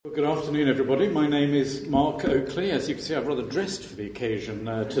Good afternoon, everybody. My name is Mark Oakley. As you can see, I've rather dressed for the occasion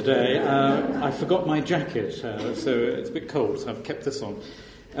today. I forgot my jacket, so it's a bit cold, so I've kept this on.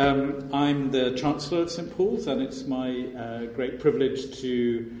 I'm the Chancellor of St Paul's, and it's my great privilege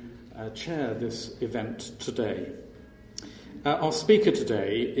to chair this event today. Our speaker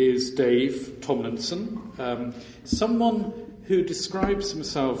today is Dave Tomlinson, someone who describes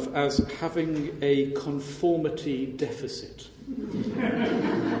himself as having a conformity deficit.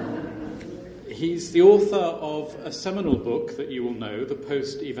 He's the author of a seminal book that you will know, The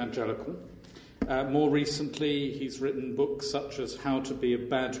Post-Evangelical. More recently, he's written books such as How to Be a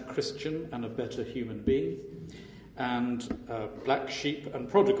Bad Christian and a Better Human Being, and Black Sheep and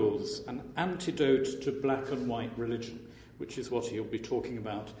Prodigals, an antidote to black and white religion, which is what he'll be talking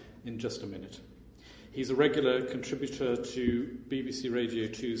about in just a minute. He's a regular contributor to BBC Radio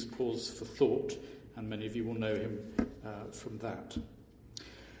 2's Pause for Thought, and many of you will know him from that.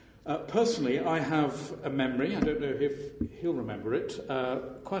 Personally, I have a memory, I don't know if he'll remember it,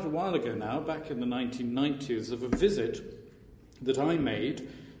 quite a while ago now, back in the 1990s, of a visit that I made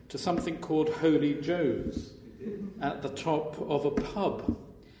to something called Holy Joe's at the top of a pub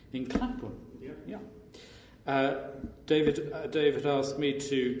in Clapham. David asked me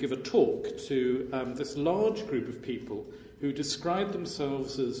to give a talk to this large group of people who described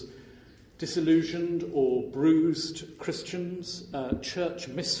themselves as disillusioned or bruised Christians, church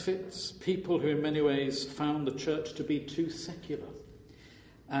misfits, people who in many ways found the church to be too secular.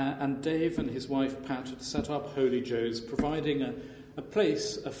 And Dave and his wife Pat had set up Holy Joe's, providing a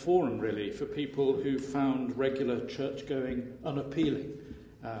place, a forum really, for people who found regular church-going unappealing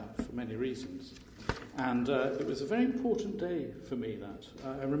for many reasons. And it was a very important day for me, that.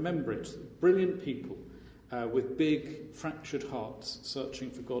 I remember it. Brilliant people. With big, fractured hearts, searching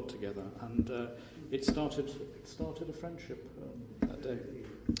for God together, and it started a friendship that day.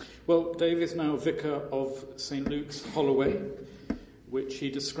 Well, Dave is now vicar of St Luke's, Holloway, which he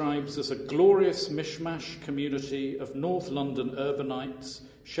describes as a glorious mishmash community of North London urbanites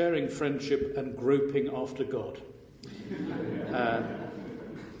sharing friendship and groping after God.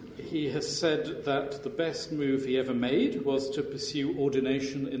 He has said that the best move he ever made was to pursue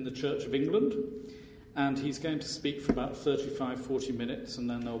ordination in the Church of England. And he's going to speak for about 35-40 minutes, and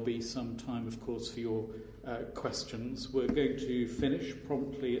then there'll be some time, of course, for your questions. We're going to finish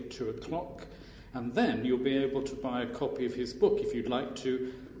promptly at 2 o'clock, and then you'll be able to buy a copy of his book, if you'd like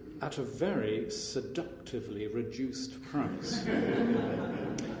to, at a very seductively reduced price.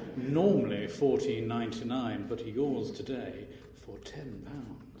 Normally $14.99, but yours today for £10.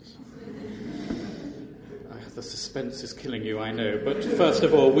 The suspense is killing you, I know. But first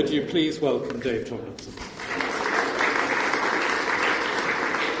of all, would you please welcome Dave Tomlinson?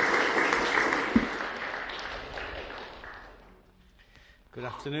 Good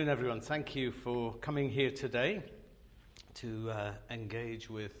afternoon, everyone. Thank you for coming here today to engage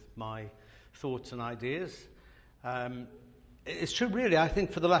with my thoughts and ideas. It's true, really, I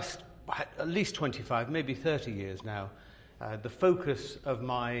think for the last at least 25, maybe 30 years now, the focus of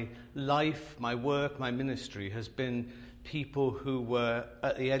my life, my work, my ministry has been people who were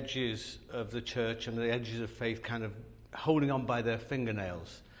at the edges of the church and the edges of faith, kind of holding on by their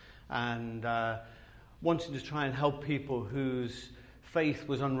fingernails and wanting to try and help people whose faith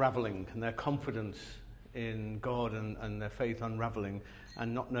was unraveling and their confidence in God and their faith unraveling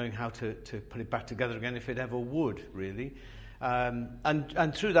and not knowing how to put it back together again, if it ever would, really.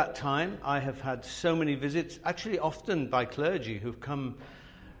 And through that time, I have had so many visits, actually often by clergy who've come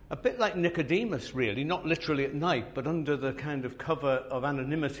a bit like Nicodemus, really, not literally at night, but under the kind of cover of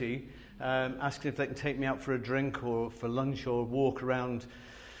anonymity, asking if they can take me out for a drink or for lunch or walk around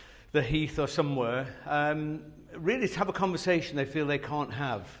the heath or somewhere, really to have a conversation they feel they can't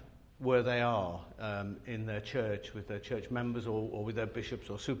have where they are in their church, with their church members or with their bishops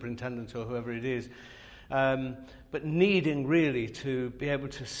or superintendents or whoever it is. But needing really to be able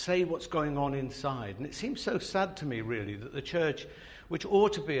to say what's going on inside. And it seems so sad to me, really, that the church, which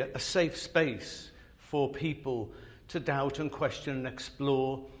ought to be a safe space for people to doubt and question and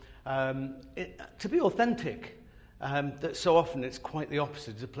explore, to be authentic, that so often it's quite the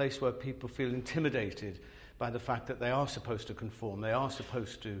opposite. It's a place where people feel intimidated by the fact that they are supposed to conform, they are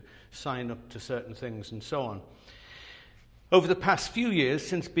supposed to sign up to certain things and so on. Over the past few years,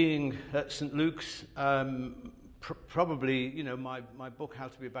 since being at St Luke's, probably, my book, How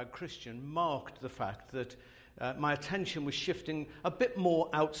to Be a Bad Christian, marked the fact that my attention was shifting a bit more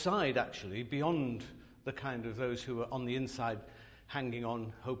outside, actually, beyond the kind of those who are on the inside, hanging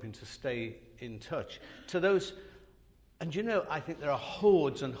on, hoping to stay in touch, to those. And I think there are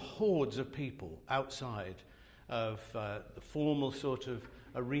hordes and hordes of people outside of the formal sort of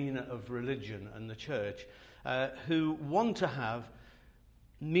arena of religion and the church, who want to have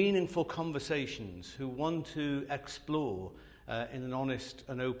meaningful conversations, who want to explore in an honest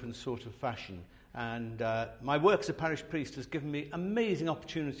and open sort of fashion. And my work as a parish priest has given me amazing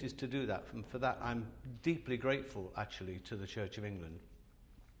opportunities to do that. And for that, I'm deeply grateful, actually, to the Church of England.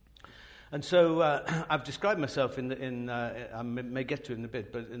 And so I've described myself I may get to it in a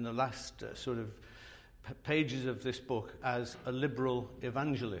bit, but in the last sort of pages of this book as a liberal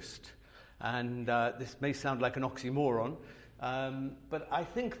evangelist. And this may sound like an oxymoron, but I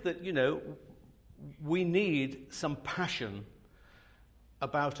think that, we need some passion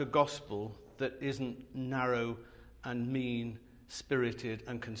about a gospel that isn't narrow and mean-spirited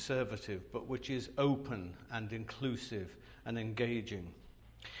and conservative, but which is open and inclusive and engaging.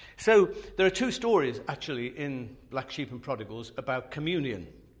 So there are two stories, actually, in Black Sheep and Prodigals about communion,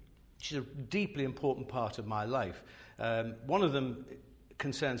 which is a deeply important part of my life. One of them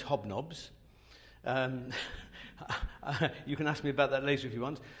concerns hobnobs. You can ask me about that later if you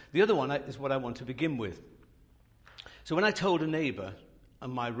want. The other one is what I want to begin with. So when I told a neighbour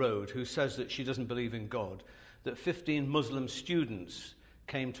on my road who says that she doesn't believe in God, that 15 Muslim students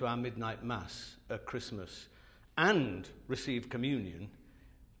came to our midnight mass at Christmas and received communion,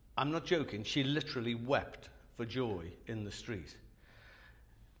 I'm not joking, she literally wept for joy in the street.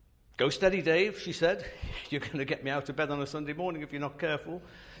 Go steady, Dave, she said. You're going to get me out of bed on a Sunday morning if you're not careful.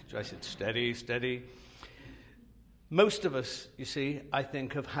 So I said, steady, steady. Most of us, you see, I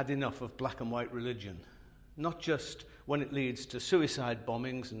think, have had enough of black and white religion. Not just when it leads to suicide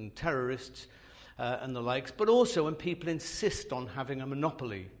bombings and terrorists and the likes, but also when people insist on having a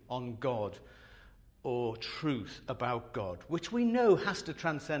monopoly on God or truth about God, which we know has to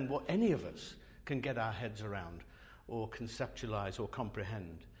transcend what any of us can get our heads around or conceptualize or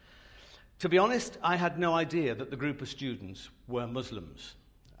comprehend. To be honest, I had no idea that the group of students were Muslims.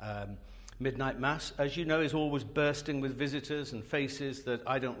 Midnight Mass, as you know, is always bursting with visitors and faces that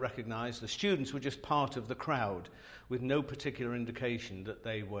I don't recognize. The students were just part of the crowd with no particular indication that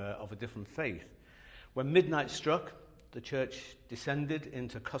they were of a different faith. When midnight struck, the church descended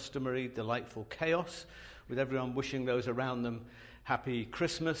into customary, delightful chaos, with everyone wishing those around them happy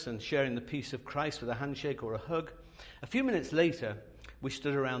Christmas and sharing the peace of Christ with a handshake or a hug. A few minutes later, we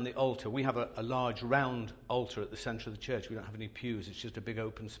stood around the altar. We have a large round altar at the centre of the church. We don't have any pews. It's just a big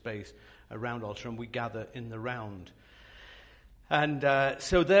open space, a round altar, and we gather in the round. And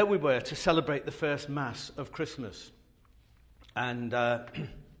so there we were to celebrate the first Mass of Christmas. And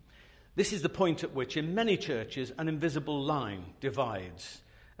this is the point at which, in many churches, an invisible line divides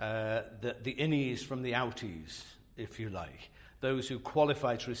the innies from the outies, if you like, those who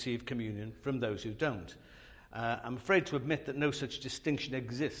qualify to receive communion from those who don't. I'm afraid to admit that no such distinction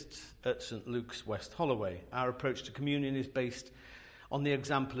exists at St. Luke's, West Holloway. Our approach to communion is based on the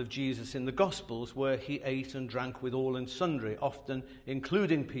example of Jesus in the Gospels, where he ate and drank with all and sundry, often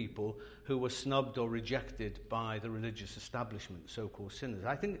including people who were snubbed or rejected by the religious establishment, so-called sinners.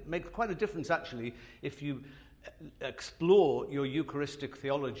 I think it makes quite a difference, actually, if you explore your Eucharistic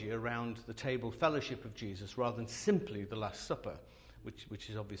theology around the table fellowship of Jesus rather than simply the Last Supper, which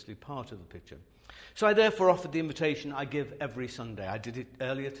is obviously part of the picture. So I therefore offered the invitation I give every Sunday. I did it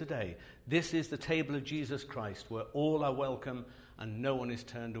earlier today. This is the table of Jesus Christ, where all are welcome and no one is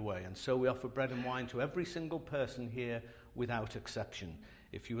turned away. And so we offer bread and wine to every single person here without exception.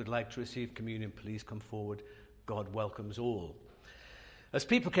 If you would like to receive communion, please come forward. God welcomes all. As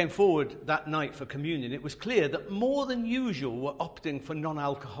people came forward that night for communion, it was clear that more than usual were opting for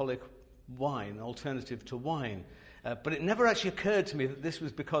non-alcoholic wine, alternative to wine. But it never actually occurred to me that this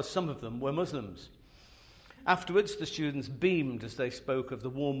was because some of them were Muslims. Afterwards, the students beamed as they spoke of the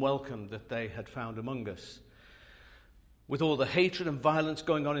warm welcome that they had found among us. With all the hatred and violence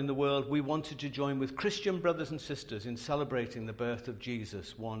going on in the world, we wanted to join with Christian brothers and sisters in celebrating the birth of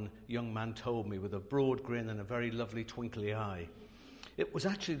Jesus, one young man told me with a broad grin and a very lovely twinkly eye. It was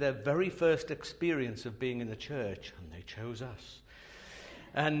actually their very first experience of being in a church, and they chose us.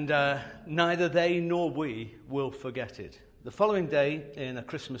 And neither they nor we will forget it. The following day, in a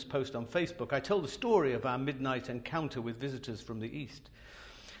Christmas post on Facebook, I told the story of our midnight encounter with visitors from the East,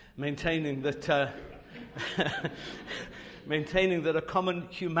 maintaining that a common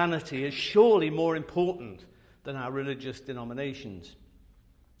humanity is surely more important than our religious denominations.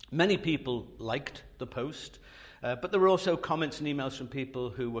 Many people liked the post, but there were also comments and emails from people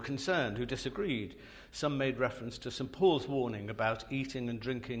who were concerned, who disagreed. Some made reference to St. Paul's warning about eating and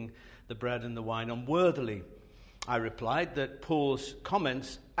drinking the bread and the wine unworthily. I replied that Paul's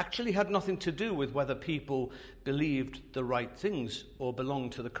comments actually had nothing to do with whether people believed the right things or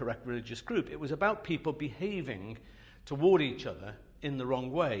belonged to the correct religious group. It was about people behaving toward each other in the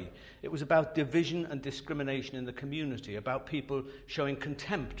wrong way. It was about division and discrimination in the community, about people showing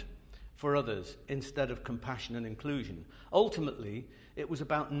contempt for others instead of compassion and inclusion. Ultimately, it was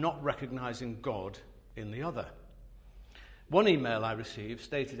about not recognizing God in the other. One email I received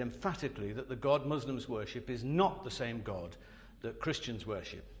stated emphatically that the God Muslims worship is not the same God that Christians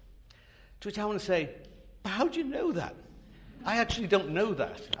worship. To which I want to say, how do you know that? I actually don't know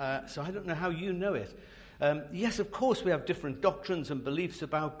that, so I don't know how you know it. Yes, of course, we have different doctrines and beliefs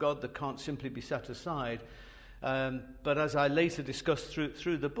about God that can't simply be set aside. But as I later discussed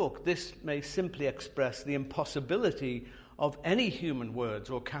through the book, this may simply express the impossibility of any human words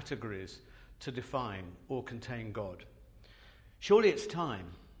or categories to define or contain God. Surely it's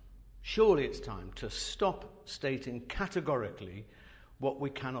time to stop stating categorically what we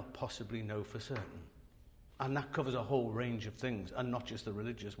cannot possibly know for certain. And that covers a whole range of things, and not just the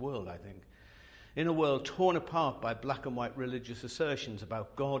religious world, I think. In a world torn apart by black and white religious assertions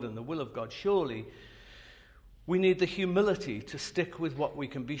about God and the will of God, surely we need the humility to stick with what we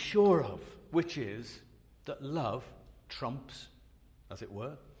can be sure of, which is that love trumps, as it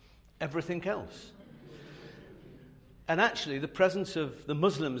were, everything else. And actually, the presence of the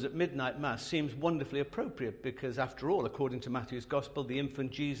Muslims at midnight mass seems wonderfully appropriate because, after all, according to Matthew's Gospel, the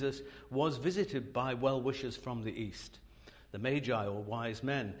infant Jesus was visited by well-wishers from the East, the Magi or wise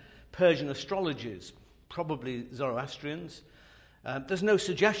men, Persian astrologers, probably Zoroastrians. There's no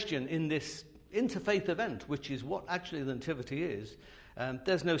suggestion in this interfaith event, which is what actually the Nativity is,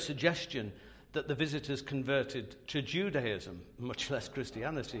 there's no suggestion that the visitors converted to Judaism, much less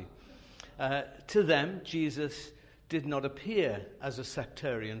Christianity. To them, Jesus did not appear as a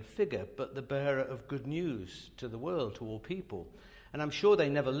sectarian figure, but the bearer of good news to the world, to all people. And I'm sure they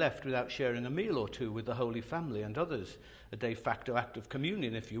never left without sharing a meal or two with the Holy Family and others, a de facto act of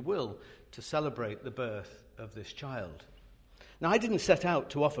communion, if you will, to celebrate the birth of this child. Now, I didn't set out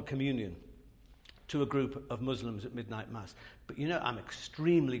to offer communion to a group of Muslims at midnight mass, but I'm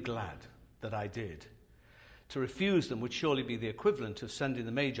extremely glad that I did. To refuse them would surely be the equivalent of sending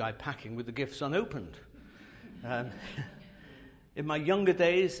the Magi packing with the gifts unopened. In my younger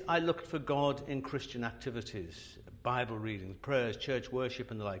days, I looked for God in Christian activities, Bible reading, prayers, church worship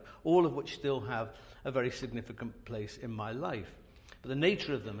and the like, all of which still have a very significant place in my life. But the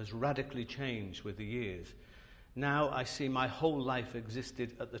nature of them has radically changed with the years. Now I see my whole life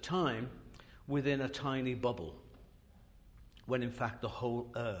existed at the time within a tiny bubble, when in fact the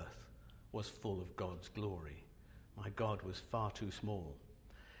whole earth was full of God's glory. My God was far too small.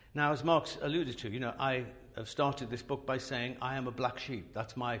 Now, as Mark's alluded to, I have started this book by saying I am a black sheep.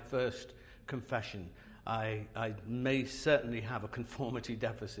 That's my first confession. I may certainly have a conformity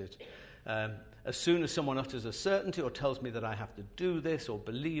deficit. As soon as someone utters a certainty or tells me that I have to do this or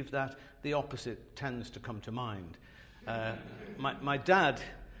believe that, the opposite tends to come to mind. My dad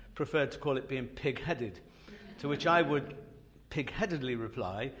preferred to call it being pig-headed, to which I would pig-headedly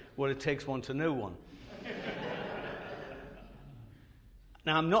reply, well, it takes one to know one.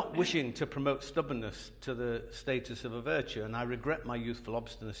 Now, I'm not wishing to promote stubbornness to the status of a virtue, and I regret my youthful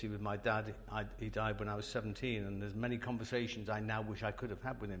obstinacy with my dad. He died when I was 17, and there's many conversations I now wish I could have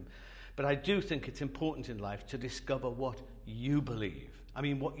had with him. But I do think it's important in life to discover what you believe. I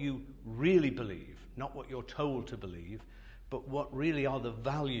mean, what you really believe, not what you're told to believe, but what really are the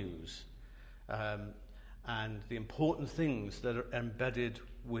values and the important things that are embedded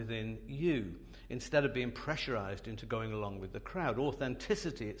within you, instead of being pressurized into going along with the crowd.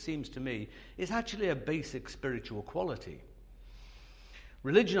 Authenticity, it seems to me, is actually a basic spiritual quality.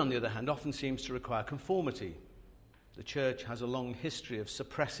 Religion, on the other hand, often seems to require conformity. The church has a long history of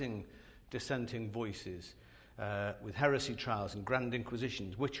suppressing dissenting voices, with heresy trials and grand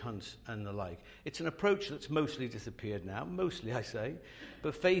inquisitions, witch hunts and the like. It's an approach that's mostly disappeared now, mostly I say,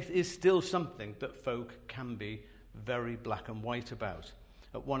 but faith is still something that folk can be very black and white about.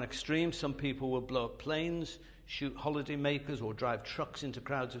 At one extreme, some people will blow up planes, shoot holiday makers, or drive trucks into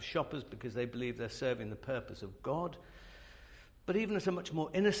crowds of shoppers because they believe they're serving the purpose of God. But even at a much more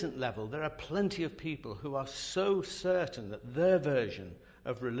innocent level, there are plenty of people who are so certain that their version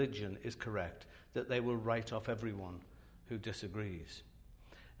of religion is correct that they will write off everyone who disagrees.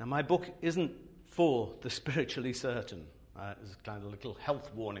 Now, my book isn't for the spiritually certain. There's a kind of little health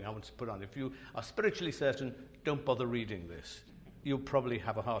warning I want to put on. If you are spiritually certain, don't bother reading this. You'll probably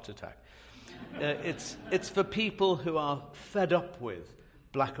have a heart attack. It's for people who are fed up with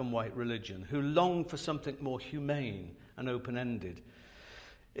black and white religion, who long for something more humane and open-ended.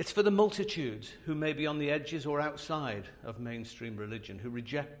 It's for the multitudes who may be on the edges or outside of mainstream religion, who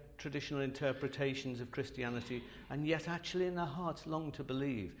reject traditional interpretations of Christianity and yet actually in their hearts long to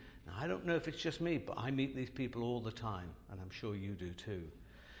believe Now, I don't know if it's just me, but I meet these people all the time, and I'm sure you do too.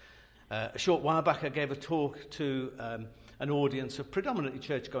 A short while back, I gave a talk to an audience of predominantly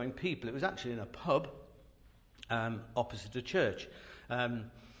church-going people. It was actually in a pub opposite a church.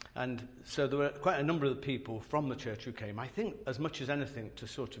 And so there were quite a number of the people from the church who came, I think as much as anything, to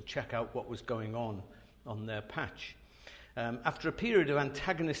sort of check out what was going on their patch. After a period of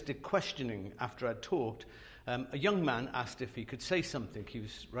antagonistic questioning after I'd talked, a young man asked if he could say something. He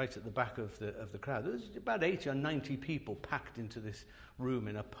was right at the back of the crowd. There was about 80 or 90 people packed into this room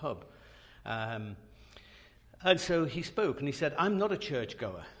in a pub. And so he spoke, and he said, "I'm not a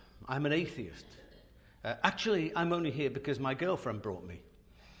churchgoer. I'm an atheist. Actually, I'm only here because my girlfriend brought me.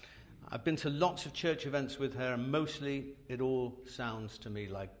 I've been to lots of church events with her, and mostly it all sounds to me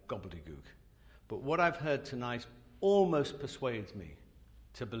like gobbledygook. But what I've heard tonight almost persuades me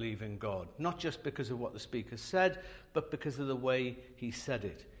to believe in God, not just because of what the speaker said, but because of the way he said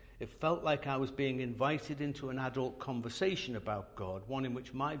it. It felt like I was being invited into an adult conversation about God, one in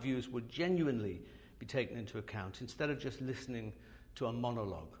which my views would genuinely be taken into account, instead of just listening to a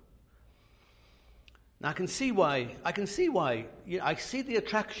monologue." Now, I see the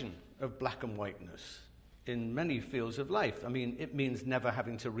attraction of black and whiteness in many fields of life. I mean, it means never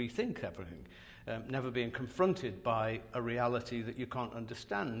having to rethink everything, never being confronted by a reality that you can't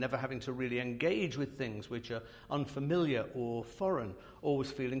understand, never having to really engage with things which are unfamiliar or foreign,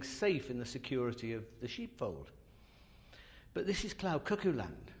 always feeling safe in the security of the sheepfold. But this is cloud cuckoo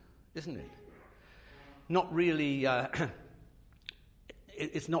land, isn't it? Not really,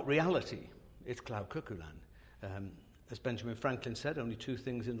 it's not reality. It's cloud cuckoo land. As Benjamin Franklin said, only two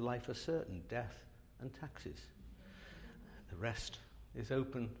things in life are certain: death and taxes. The rest is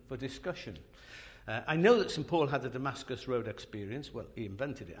open for discussion. I know that St. Paul had the Damascus Road experience. Well, he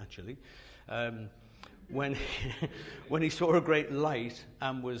invented it, actually. When he saw a great light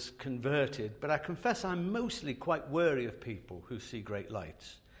and was converted. But I confess I'm mostly quite wary of people who see great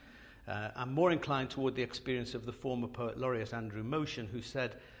lights. I'm more inclined toward the experience of the former poet laureate Andrew Motion, who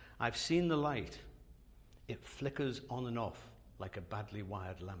said, "I've seen the light. It flickers on and off like a badly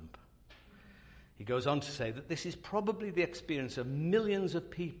wired lamp." He goes on to say that this is probably the experience of millions of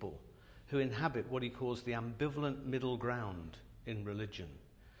people who inhabit what he calls the ambivalent middle ground in religion.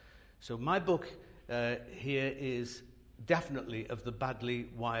 So my book here is definitely of the badly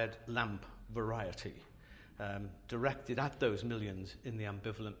wired lamp variety, directed at those millions in the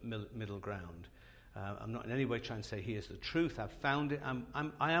ambivalent middle ground. I'm not in any way trying to say here's the truth. I've found it.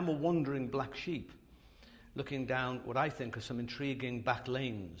 I am a wandering black sheep, looking down what I think are some intriguing back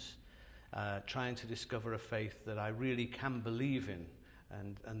lanes, trying to discover a faith that I really can believe in,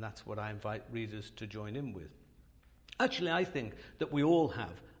 and that's what I invite readers to join in with. Actually, I think that we all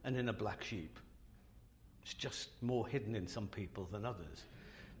have an inner black sheep. It's just more hidden in some people than others.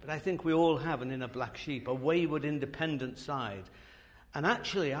 But I think we all have an inner black sheep, a wayward, independent side. And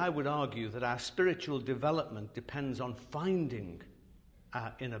actually, I would argue that our spiritual development depends on finding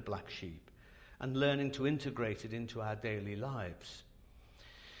our inner black sheep and learning to integrate it into our daily lives.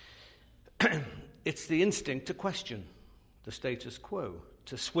 It's the instinct to question the status quo,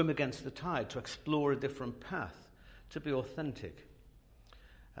 to swim against the tide, to explore a different path, to be authentic.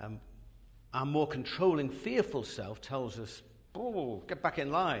 Our more controlling, fearful self tells us, get back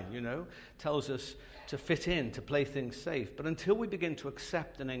in line, tells us to fit in, to play things safe. But until we begin to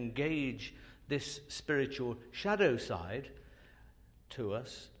accept and engage this spiritual shadow side to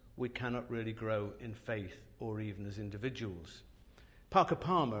us, we cannot really grow in faith or even as individuals. Parker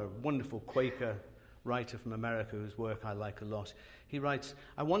Palmer, a wonderful Quaker writer from America whose work I like a lot, he writes,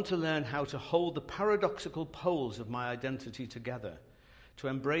 "I want to learn how to hold the paradoxical poles of my identity together, to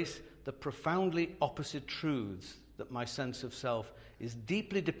embrace the profoundly opposite truths that my sense of self is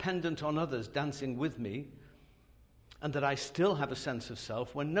deeply dependent on others dancing with me, and that I still have a sense of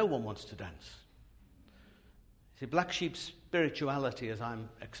self when no one wants to dance." See, Black Sheep spirituality, as I'm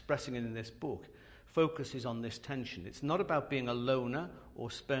expressing it in this book, focuses on this tension. It's not about being a loner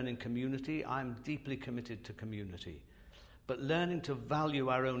or spurning community. I'm deeply committed to community. But learning to value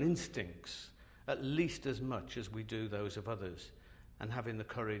our own instincts at least as much as we do those of others, and having the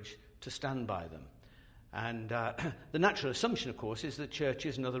courage to stand by them. And the natural assumption, of course, is that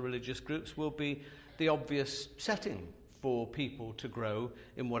churches and other religious groups will be the obvious setting for people to grow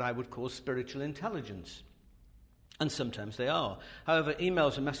in what I would call spiritual intelligence. And sometimes they are. However,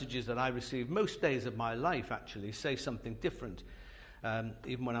 emails and messages that I receive most days of my life actually say something different.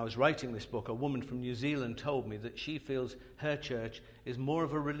 Even when I was writing this book, a woman from New Zealand told me that she feels her church is more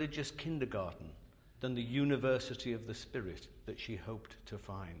of a religious kindergarten than the university of the spirit that she hoped to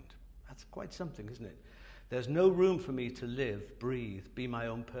find. That's quite something, isn't it? There's no room for me to live, breathe, be my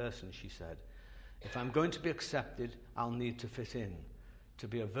own person, she said. If I'm going to be accepted, I'll need to fit in, to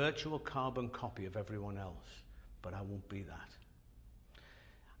be a virtual carbon copy of everyone else. But I won't be that.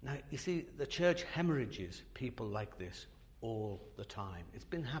 Now, you see, the church hemorrhages people like this all the time. It's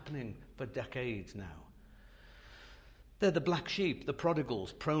been happening for decades now. They're the black sheep, the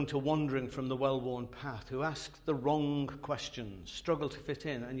prodigals, prone to wandering from the well-worn path, who ask the wrong questions, struggle to fit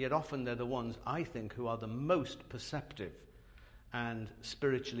in, and yet often they're the ones, I think, who are the most perceptive and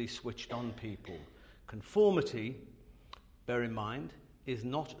spiritually switched on people. Conformity, bear in mind, is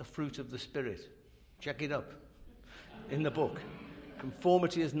not a fruit of the Spirit. Check it up in the book.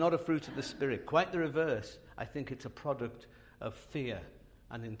 Conformity is not a fruit of the Spirit. Quite the reverse. I think it's a product of fear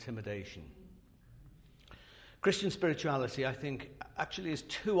and intimidation. Christian spirituality, I think, actually is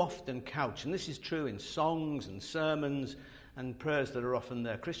too often couched, and this is true in songs and sermons and prayers that are often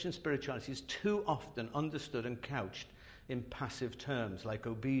there. Christian spirituality is too often understood and couched in passive terms like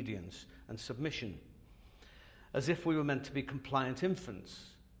obedience and submission, as if we were meant to be compliant infants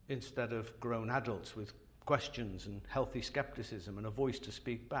instead of grown adults with questions and healthy skepticism and a voice to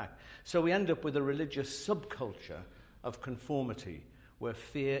speak back. So we end up with a religious subculture of conformity, where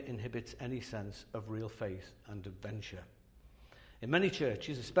fear inhibits any sense of real faith and adventure. In many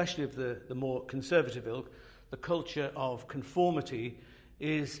churches, especially of the more conservative ilk, the culture of conformity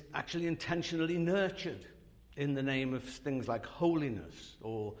is actually intentionally nurtured in the name of things like holiness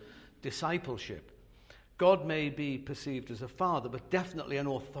or discipleship. God may be perceived as a father, but definitely an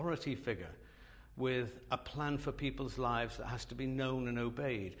authority figure with a plan for people's lives that has to be known and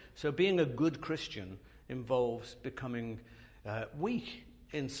obeyed. So being a good Christian involves becoming weak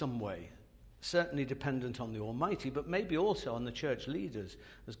in some way, certainly dependent on the Almighty, but maybe also on the church leaders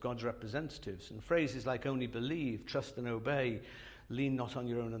as God's representatives. And phrases like only believe, trust and obey, lean not on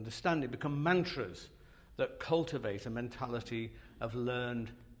your own understanding become mantras that cultivate a mentality of learned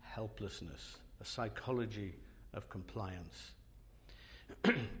helplessness, a psychology of compliance.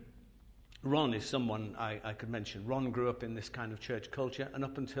 Ron is someone I could mention. Ron grew up in this kind of church culture, and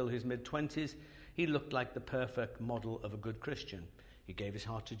up until his mid-20s, he looked like the perfect model of a good Christian. He gave his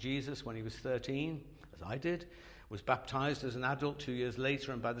heart to Jesus when he was 13, as I did, was baptized as an adult 2 years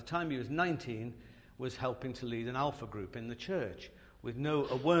later, and by the time he was 19, was helping to lead an alpha group in the church with no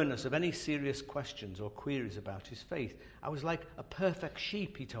awareness of any serious questions or queries about his faith. I was like a perfect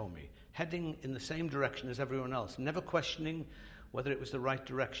sheep, he told me, heading in the same direction as everyone else, never questioning whether it was the right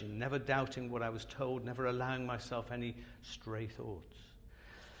direction, never doubting what I was told, never allowing myself any stray thoughts.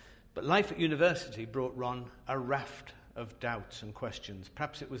 But life at university brought Ron a raft of doubts and questions.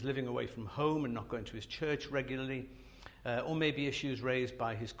 Perhaps it was living away from home and not going to his church regularly, or maybe issues raised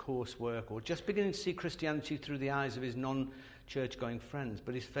by his coursework, or just beginning to see Christianity through the eyes of his non-church-going friends.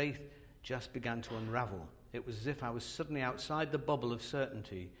 But his faith just began to unravel. It was as if I was suddenly outside the bubble of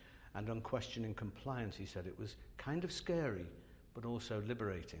certainty and unquestioning compliance, he said. It was kind of scary, but also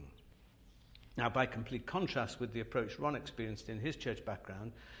liberating. Now, by complete contrast with the approach Ron experienced in his church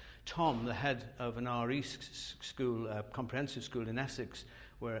background, Tom, the head of an RE school, comprehensive school in Essex,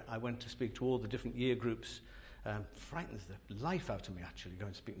 where I went to speak to all the different year groups, frightens the life out of me, actually,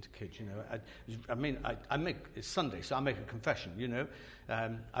 going speaking to kids, you know. I make, it's Sunday, so I make a confession, you know.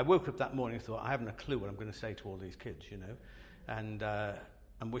 I woke up that morning and thought, I haven't a clue what I'm going to say to all these kids, you know,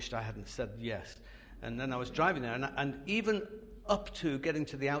 and wished I hadn't said yes. And then I was driving there, and even up to getting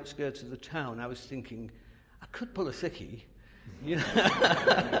to the outskirts of the town, I was thinking, I could pull a sickie, you know.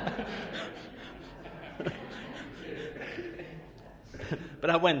 But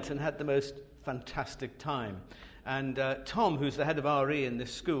I went and had the most fantastic time. And Tom, who's the head of RE in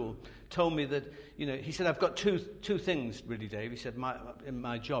this school, told me that, you know, he said, I've got two things, really, Dave. He said, in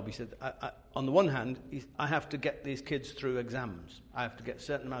my job, he said, on the one hand, I have to get these kids through exams. I have to get a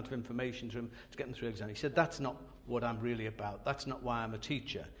certain amount of information to them to get them through exams. He said, that's not what I'm really about. That's not why I'm a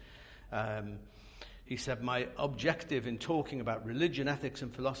teacher. He said, my objective in talking about religion, ethics,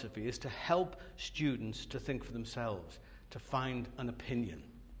 and philosophy is to help students to think for themselves, to find an opinion.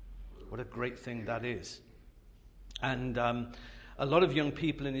 What a great thing that is. And a lot of young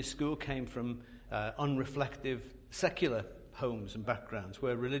people in his school came from unreflective, secular homes and backgrounds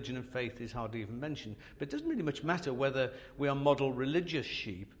where religion and faith is hardly even mentioned. But it doesn't really much matter whether we are model religious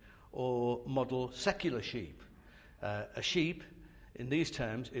sheep or model secular sheep. A sheep, in these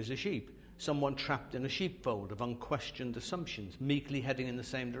terms, is a sheep. Someone trapped in a sheepfold of unquestioned assumptions, meekly heading in the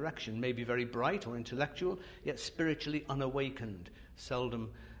same direction, maybe very bright or intellectual, yet spiritually unawakened,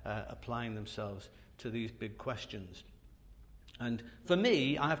 seldom applying themselves to these big questions. And for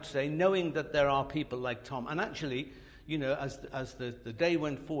me, I have to say, knowing that there are people like Tom, and actually, as the day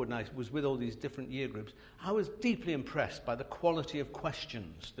went forward and I was with all these different year groups, I was deeply impressed by the quality of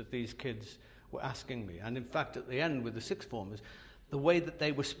questions that these kids were asking me. And in fact, at the end with the sixth formers, the way that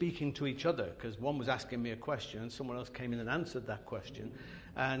they were speaking to each other, because one was asking me a question and someone else came in and answered that question.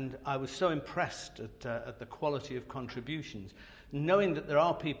 And I was so impressed at the quality of contributions. Knowing that there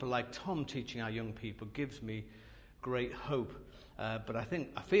are people like Tom teaching our young people gives me great hope. But I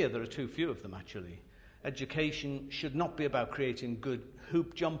fear there are too few of them, actually. Education should not be about creating good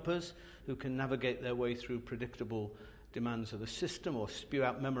hoop jumpers who can navigate their way through predictable demands of the system or spew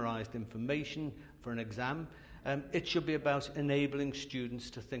out memorized information for an exam. It should be about enabling students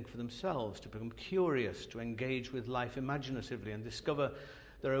to think for themselves, to become curious, to engage with life imaginatively and discover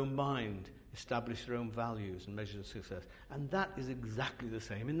their own mind, establish their own values and measures of success. And that is exactly the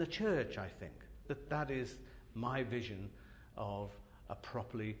same in the church, I think. That is my vision of a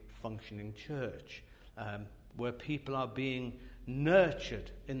properly functioning church, where people are being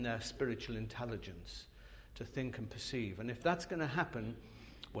nurtured in their spiritual intelligence to think and perceive. And if that's going to happen,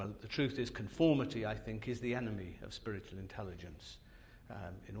 well, the truth is conformity, I think, is the enemy of spiritual intelligence.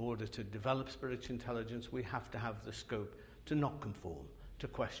 In order to develop spiritual intelligence, we have to have the scope to not conform, to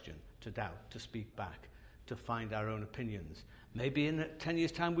question, to doubt, to speak back, to find our own opinions. Maybe in 10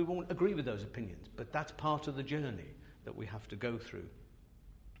 years' time we won't agree with those opinions, but that's part of the journey that we have to go through.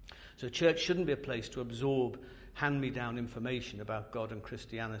 So church shouldn't be a place to absorb hand-me-down information about God and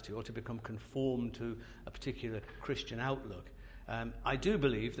Christianity or to become conformed to a particular Christian outlook. I do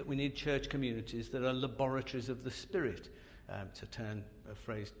believe that we need church communities that are laboratories of the Spirit, to turn a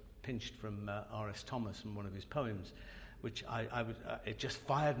phrase pinched from R.S. Thomas in one of his poems, which it just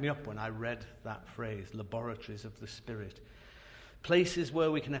fired me up when I read that phrase, laboratories of the Spirit. Places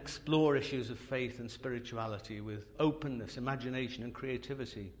where we can explore issues of faith and spirituality with openness, imagination and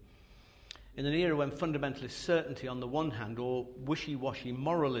creativity. In an era when fundamentalist certainty on the one hand or wishy-washy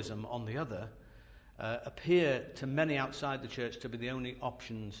moralism on the other appear to many outside the church to be the only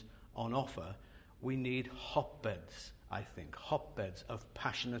options on offer, we need hotbeds, I think, hotbeds of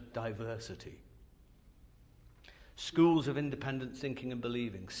passionate diversity. Schools of independent thinking and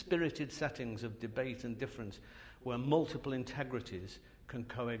believing, spirited settings of debate and difference where multiple integrities can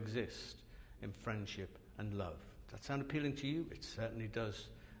coexist in friendship and love. Does that sound appealing to you? It certainly does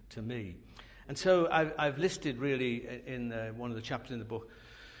to me. And so I've listed really in one of the chapters in the book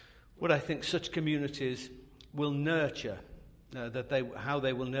what I think such communities will nurture, how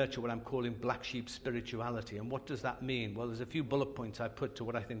they will nurture what I'm calling black sheep spirituality. And what does that mean? Well, there's a few bullet points I put to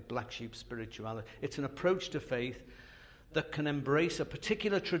what I think black sheep spirituality. It's an approach to faith that can embrace a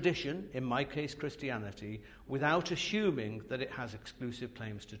particular tradition, in my case Christianity, without assuming that it has exclusive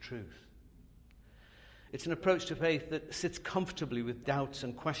claims to truth. It's an approach to faith that sits comfortably with doubts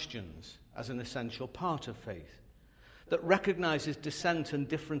and questions as an essential part of faith, that recognizes dissent and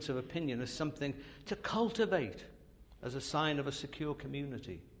difference of opinion as something to cultivate as a sign of a secure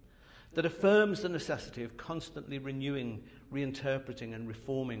community, that affirms the necessity of constantly renewing, reinterpreting and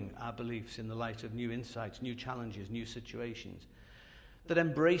reforming our beliefs in the light of new insights, new challenges, new situations, that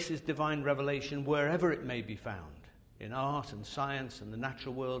embraces divine revelation wherever it may be found, in art and science and the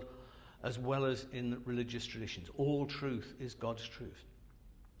natural world, as well as in religious traditions. All truth is God's truth.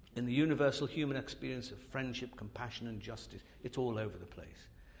 In the universal human experience of friendship, compassion and justice, it's all over the place.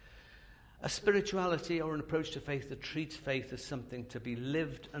 A spirituality or an approach to faith that treats faith as something to be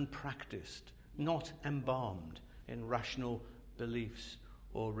lived and practiced, not embalmed in rational beliefs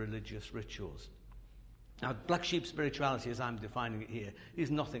or religious rituals. Now, black sheep spirituality, as I'm defining it here,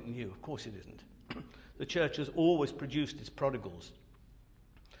 is nothing new. Of course it isn't. The church has always produced its prodigals.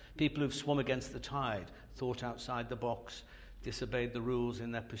 People who've swum against the tide, thought outside the box, disobeyed the rules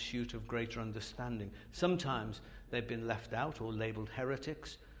in their pursuit of greater understanding. Sometimes they've been left out or labelled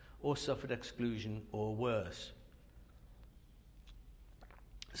heretics or suffered exclusion or worse.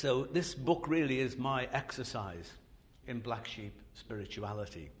 So this book really is my exercise in black sheep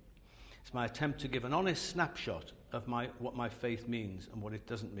spirituality. It's my attempt to give an honest snapshot of what my faith means and what it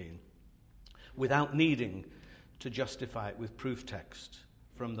doesn't mean, without needing to justify it with proof texts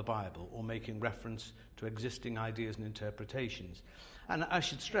from the Bible or making reference to existing ideas and interpretations. And I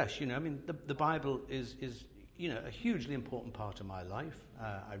should stress, the Bible is a hugely important part of my life.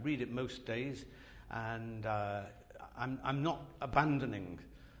 I read it most days, and I'm not abandoning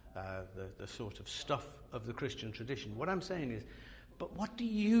the sort of stuff of the Christian tradition. What I'm saying is, but what do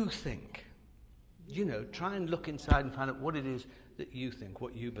you think? Try and look inside and find out what it is that you think,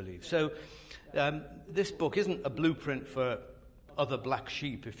 what you believe. So this book isn't a blueprint for other black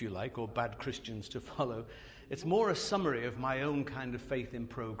sheep, if you like, or bad Christians to follow. It's more a summary of my own kind of faith in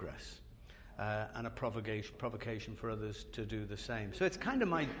progress. and a provocation for others to do the same. So it's kind of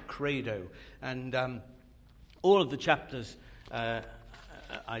my credo. And all of the chapters, I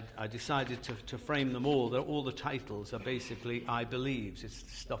decided to frame them all. All the titles are basically I believes. It's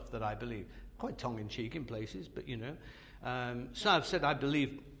stuff that I believe. Quite tongue-in-cheek in places, but you know. So I've said I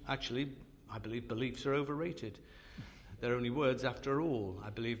believe beliefs are overrated. They're only words after all.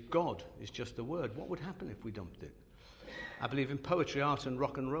 I believe God is just a word. What would happen if we dumped it? I believe in poetry, art and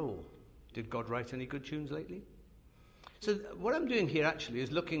rock and roll. Did God write any good tunes lately? So what I'm doing here actually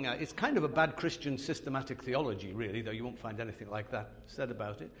is looking at, it's kind of a bad Christian systematic theology really, though you won't find anything like that said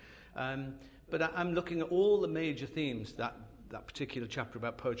about it. But I'm looking at all the major themes that particular chapter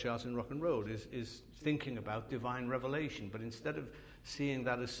about poetry, art and rock and roll is thinking about divine revelation. But instead of seeing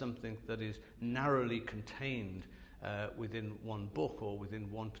that as something that is narrowly contained within one book or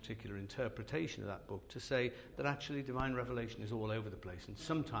within one particular interpretation of that book, to say that actually divine revelation is all over the place. And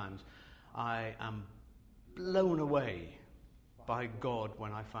sometimes I am blown away by God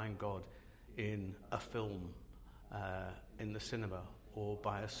when I find God in a film, in the cinema, or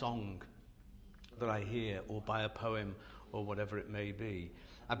by a song that I hear, or by a poem, or whatever it may be.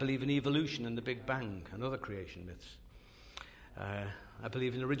 I believe in evolution and the Big Bang and other creation myths. I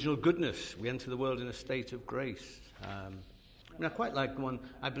believe in original goodness. We enter the world in a state of grace. I quite like the one,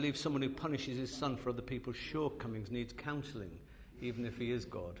 I believe someone who punishes his son for other people's shortcomings needs counselling, even if he is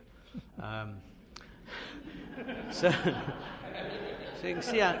God. So you can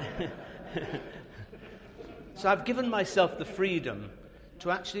see so I've given myself the freedom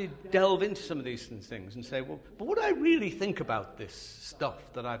to actually delve into some of these things and say, well, but what do I really think about this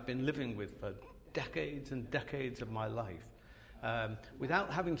stuff that I've been living with for decades and decades of my life,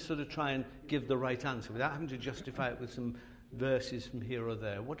 without having to sort of try and give the right answer, without having to justify it with some verses from here or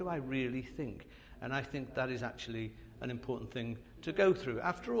there. What do I really think? And I think that is actually an important thing to go through.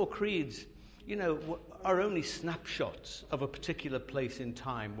 After all, creeds, you know, are only snapshots of a particular place in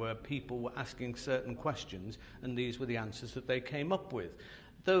time where people were asking certain questions, and these were the answers that they came up with.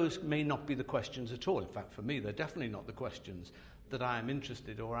 Those may not be the questions at all. In fact, for me, they're definitely not the questions that I am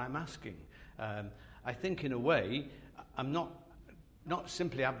interested or I'm asking. I think, in a way, I'm not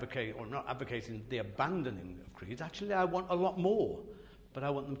simply advocating the abandoning of creeds. Actually, I want a lot more, but I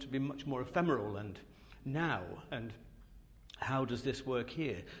want them to be much more ephemeral and now. And how does this work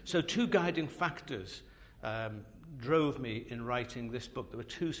here? So 2 guiding factors drove me in writing this book. There were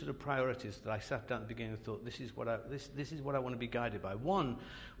 2 sort of priorities that I sat down at the beginning and thought, this is what I want to be guided by. One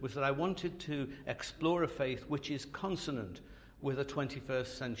was that I wanted to explore a faith which is consonant with a 21st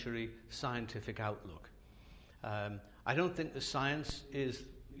century scientific outlook. I don't think the science is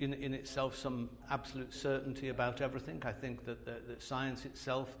in itself some absolute certainty about everything. I think that science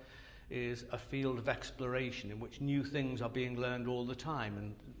itself is a field of exploration in which new things are being learned all the time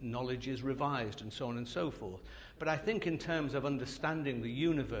and knowledge is revised and so on and so forth. But I think in terms of understanding the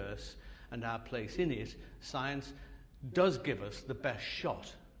universe and our place in it, science does give us the best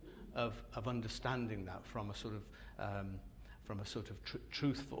shot of understanding that from a sort of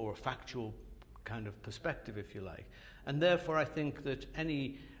truthful or a factual kind of perspective, if you like. And therefore I think that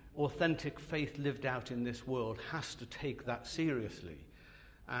any authentic faith lived out in this world has to take that seriously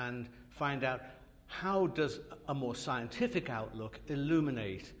and find out how does a more scientific outlook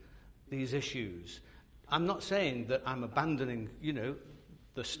illuminate these issues. I'm not saying that I'm abandoning,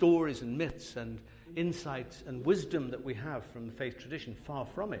 the stories and myths and insights and wisdom that we have from the faith tradition, far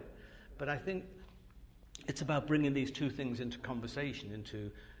from it. But I think it's about bringing these 2 things into conversation,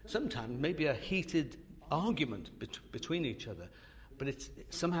 into sometimes maybe a heated argument between each other. But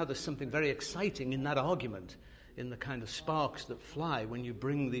somehow there's something very exciting in that argument, in the kind of sparks that fly when you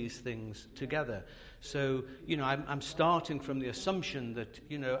bring these things together. So, I'm starting from the assumption that,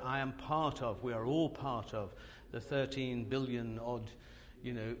 we are all part of the 13 billion odd,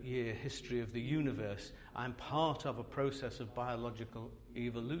 year history of the universe. I'm part of a process of biological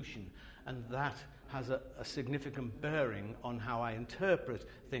evolution, and that has a significant bearing on how I interpret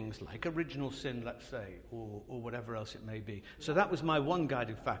things like original sin, let's say, or whatever else it may be. So that was my one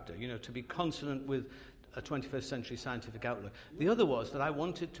guiding factor, to be consonant with a 21st century scientific outlook. The other was that I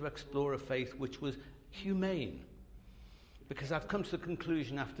wanted to explore a faith which was humane, because I've come to the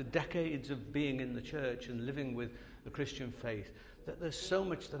conclusion after decades of being in the church and living with the Christian faith that there's so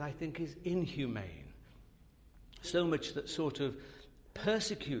much that I think is inhumane, so much that sort of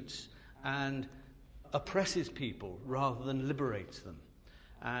persecutes and oppresses people rather than liberates them.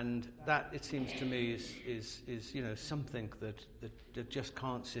 And that, it seems to me, is something that just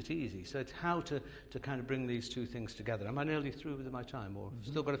can't sit easy. So it's how to kind of bring these 2 things together. Am I nearly through with my time, or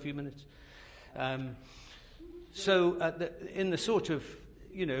still got a few minutes? In the sort of,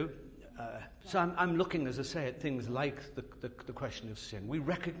 So I'm looking, as I say, at things like the question of sin. We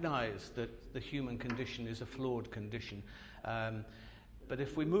recognize that the human condition is a flawed condition. But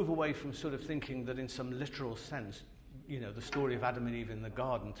if we move away from sort of thinking that in some literal sense, the story of Adam and Eve in the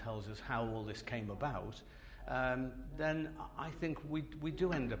garden tells us how all this came about, then I think we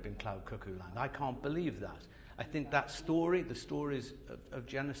do end up in cloud cuckoo land. I can't believe that. I think that story, the stories of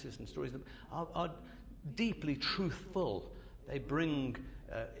Genesis and stories are deeply truthful. They bring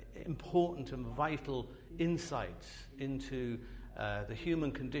important and vital insights into the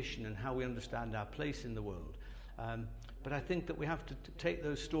human condition and how we understand our place in the world. But I think that we have to take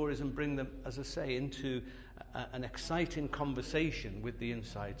those stories and bring them, as I say, into an exciting conversation with the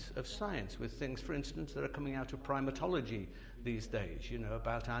insights of science, with things, for instance, that are coming out of primatology these days,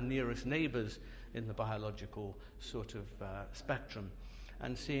 about our nearest neighbours in the biological sort of spectrum,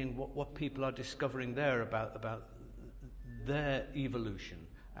 and seeing what people are discovering there about their evolution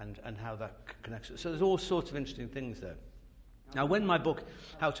and how that connects. So there's all sorts of interesting things there. Now, when my book,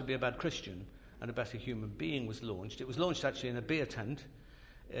 How to Be a Bad Christian and a Better Human Being, was launched, it was launched actually in a beer tent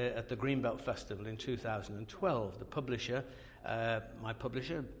at the Greenbelt Festival in 2012. The publisher, my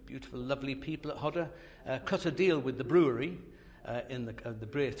publisher, beautiful, lovely people at Hodder, cut a deal with the brewery in the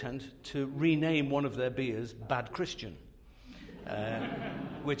beer tent to rename one of their beers Bad Christian,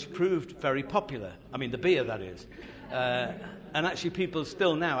 which proved very popular. I mean, the beer, that is. And actually, people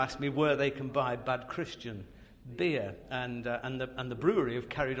still now ask me where they can buy Bad Christian beer, and the brewery have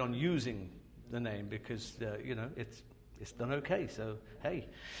carried on using the name because it's done okay. So hey,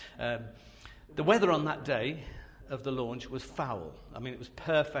 the weather on that day of the launch was foul. I mean, it was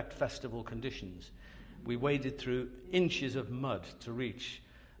perfect festival conditions. We waded through inches of mud to reach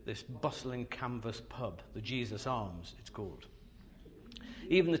this bustling canvas pub, the Jesus Arms, it's called.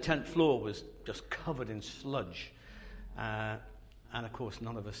 Even the tent floor was just covered in sludge. And of course,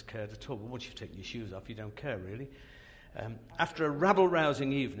 none of us cared at all. But once you've taken your shoes off, you don't care, really. After a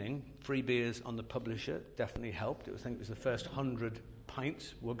rabble-rousing evening, free beers on the publisher definitely helped. I think it was the first 100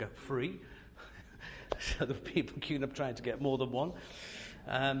 pints will get free. So the people queuing up trying to get more than one.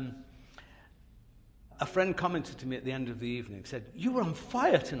 A friend commented to me at the end of the evening, said, "You were on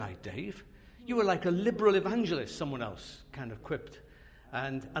fire tonight, Dave. You were like a liberal evangelist," someone else kind of quipped.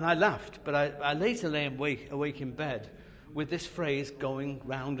 And I laughed, but I later lay awake in bed with this phrase going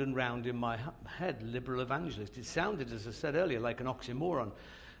round and round in my head, liberal evangelist. It sounded, as I said earlier, like an oxymoron.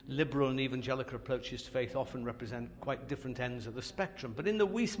 Liberal and evangelical approaches to faith often represent quite different ends of the spectrum. But in the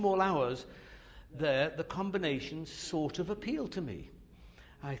wee small hours there, the combination sort of appealed to me.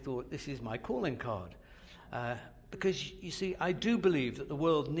 I thought, this is my calling card. Because, you see, I do believe that the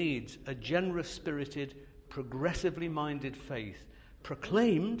world needs a generous-spirited, progressively minded faith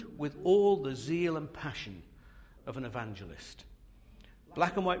proclaimed with all the zeal and passion of an evangelist.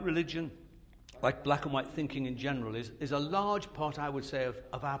 Black and white religion, like black and white thinking in general, is a large part, I would say,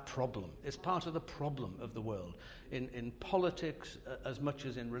 of our problem. It's part of the problem of the world. In politics, as much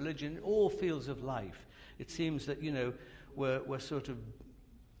as in religion, all fields of life. It seems that, we're sort of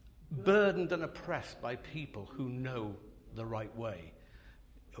burdened and oppressed by people who know the right way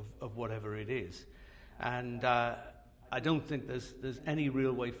of whatever it is. And I don't think there's any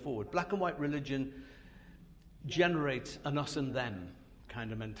real way forward. Black and white religion generates an us and them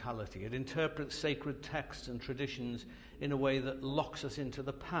kind of mentality. It interprets sacred texts and traditions in a way that locks us into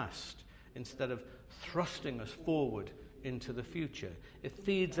the past instead of thrusting us forward into the future. It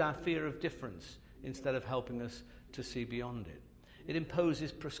feeds our fear of difference instead of helping us to see beyond it. It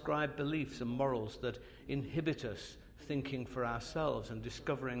imposes prescribed beliefs and morals that inhibit us thinking for ourselves and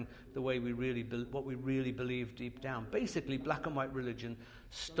discovering the way what we really believe deep down. Basically, black and white religion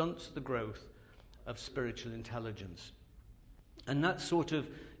stunts the growth of spiritual intelligence. And that sort of,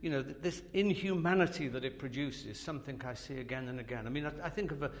 this inhumanity that it produces is something I see again and again. I mean, I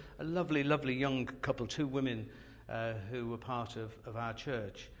think of a lovely, lovely young couple, two women who were part of our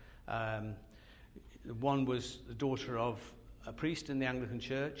church. One was the daughter of a priest in the Anglican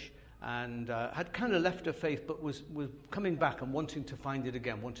Church and had kind of left her faith but was coming back and wanting to find it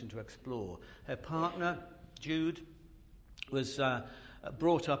again, wanting to explore. Her partner, Jude, was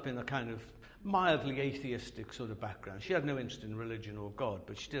brought up in a kind of mildly atheistic sort of background. She had no interest in religion or God,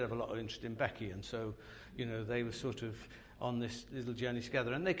 but she did have a lot of interest in Becky, and so, they were sort of on this little journey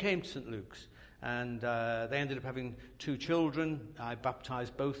together. And they came to St. Luke's, and they ended up having 2 children. I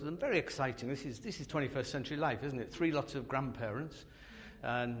baptised both of them. Very exciting. This is 21st century life, isn't it? 3 lots of grandparents,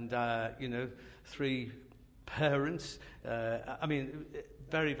 and 3 parents.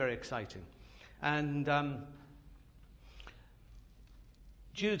 Very, very exciting. And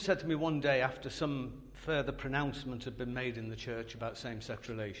Jude said to me one day, after some further pronouncement had been made in the church about same-sex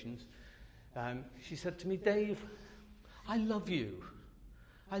relations, She said to me, "Dave, I love you.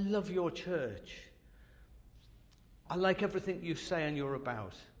 I love your church. I like everything you say and you're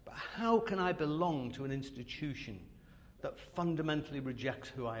about. But how can I belong to an institution that fundamentally rejects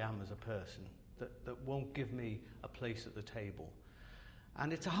who I am as a person, that won't give me a place at the table?"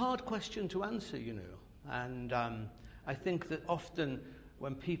 And it's a hard question to answer, you know. And I think that often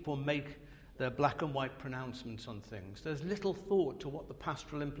when people make their black and white pronouncements on things, there's little thought to what the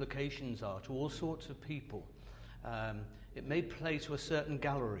pastoral implications are to all sorts of people. It may play to a certain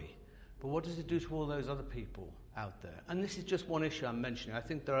gallery, but what does it do to all those other people out there? And this is just one issue I'm mentioning. I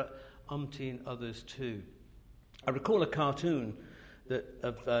think there are umpteen others too. I recall a cartoon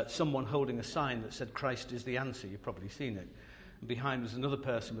of someone holding a sign that said, "Christ is the answer." You've probably seen it. And behind was another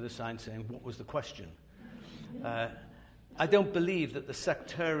person with a sign saying, "What was the question?" I don't believe that the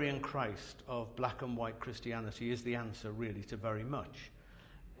sectarian Christ of black and white Christianity is the answer really to very much.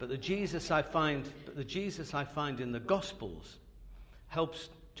 But the Jesus I find in the Gospels helps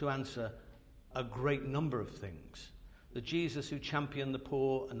to answer a great number of things. The Jesus who championed the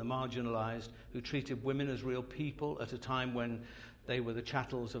poor and the marginalized, who treated women as real people at a time when they were the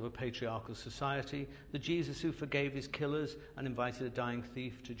chattels of a patriarchal society. The Jesus who forgave his killers and invited a dying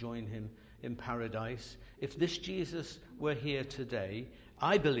thief to join him in paradise. If this Jesus were here today,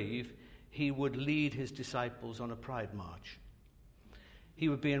 I believe he would lead his disciples on a pride march. He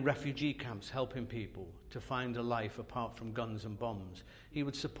would be in refugee camps helping people to find a life apart from guns and bombs. He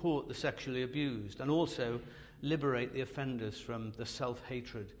would support the sexually abused and also liberate the offenders from the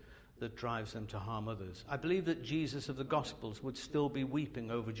self-hatred that drives them to harm others. I believe that Jesus of the Gospels would still be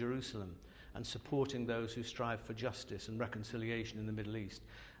weeping over Jerusalem and supporting those who strive for justice and reconciliation in the Middle East.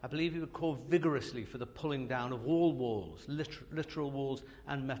 I believe he would call vigorously for the pulling down of all walls, literal walls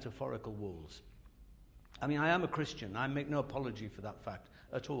and metaphorical walls. I mean, I am a Christian. I make no apology for that fact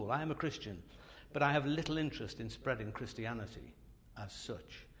at all. I am a Christian, but I have little interest in spreading Christianity as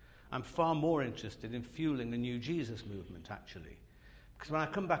such. I'm far more interested in fueling the new Jesus movement, actually. Because when I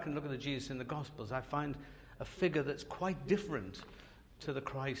come back and look at the Jesus in the Gospels, I find a figure that's quite different to the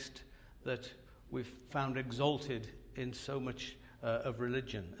Christ that we've found exalted in so much of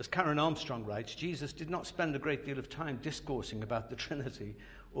religion. As Karen Armstrong writes, Jesus did not spend a great deal of time discoursing about the Trinity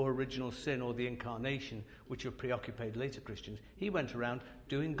or original sin or the incarnation, which have preoccupied later Christians. He went around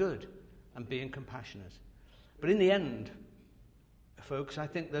doing good and being compassionate. But in the end, folks, I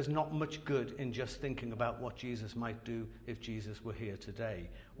think there's not much good in just thinking about what Jesus might do if Jesus were here today.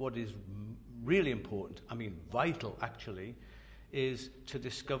 What is really important, I mean vital actually, is to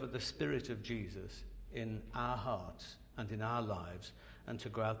discover the spirit of Jesus in our hearts and in our lives, and to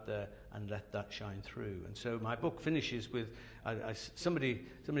go out there and let that shine through. And so my book finishes with, somebody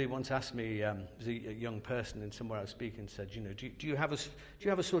once asked me, was a young person in somewhere I was speaking, said, you know, do you have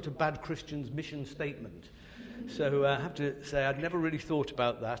a sort of bad Christian's mission statement? So I have to say I'd never really thought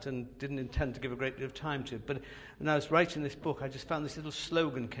about that and didn't intend to give a great deal of time to it. But when I was writing this book, I just found this little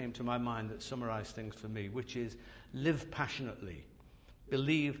slogan came to my mind that summarized things for me, which is live passionately,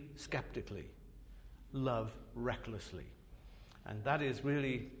 believe skeptically, love recklessly. And that is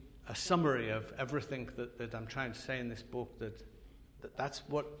really a summary of everything that I'm trying to say in this book, that's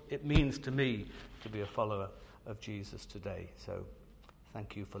what it means to me to be a follower of Jesus today. So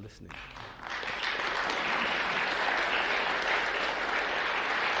thank you for listening.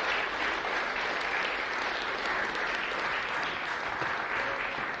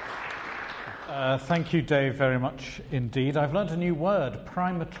 Thank you, Dave, very much indeed. I've learned a new word,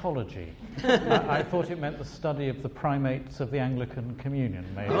 primatology. I thought it meant the study of the primates of the Anglican Communion,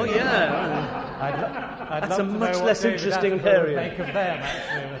 maybe. Oh, yeah. I'd That's love a to much know less what interesting David Attenborough area. would make of them,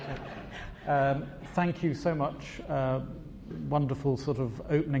 actually. Thank you so much. Wonderful sort of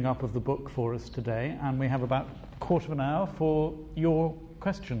opening up of the book for us today. And we have about a quarter of an hour for your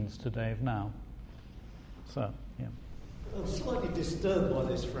questions to Dave now. So, yeah. I'm slightly disturbed by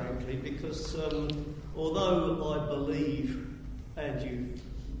this, frankly, because although I believe, and you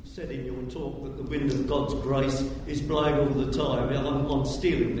said in your talk, that the wind of God's grace is blowing all the time, I'm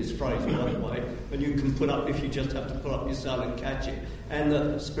stealing this phrase, by the way, and you can put up, if you just have to put up your sail and catch it, and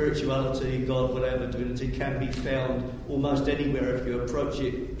that spirituality, God, whatever, divinity, can be found almost anywhere if you approach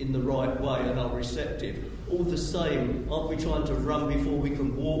it in the right way and are receptive. All the same, aren't we trying to run before we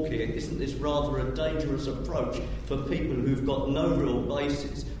can walk here? Isn't this rather a dangerous approach for people who've got no real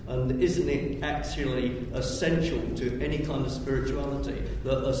basis? And isn't it actually essential to any kind of spirituality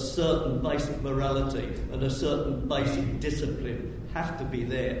that a certain basic morality and a certain basic discipline have to be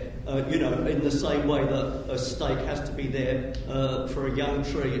there? In the same way that a stake has to be there for a young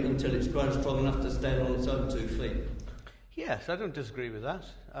tree until it's grown strong enough to stand on its own 2 feet. Yes, I don't disagree with that.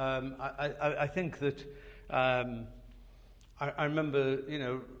 I think that I remember,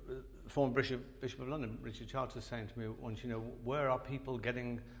 former Bishop of London, Richard Charters, saying to me once, where are people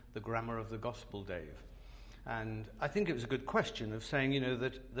getting the grammar of the gospel, Dave? And I think it was a good question of saying,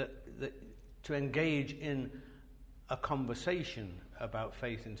 that to engage in a conversation about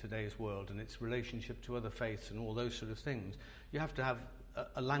faith in today's world and its relationship to other faiths and all those sort of things, you have to have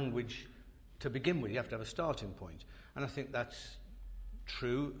a language to begin with. You have to have a starting point. And I think that's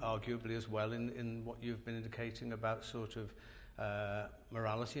true, arguably, as well in what you've been indicating about sort of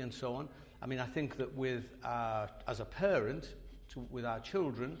morality and so on. I mean, I think that as a parent, with our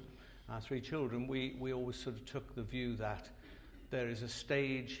children, our 3 children, we always sort of took the view that there is a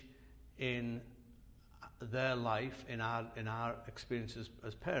stage in their life, in our experiences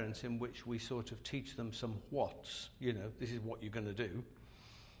as parents, in which we sort of teach them some whats. This is what you're going to do.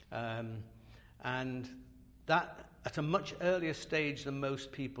 And that, at a much earlier stage than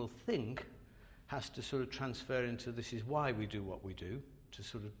most people think, has to sort of transfer into this is why we do what we do, to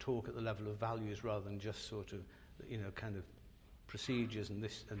sort of talk at the level of values rather than just sort of, kind of procedures and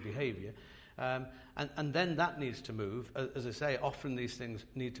behaviour. And then that needs to move. As I say, often these things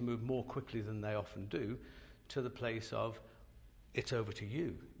need to move more quickly than they often do, to the place of it's over to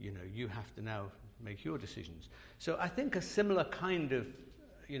you. You have to now make your decisions. So I think a similar kind of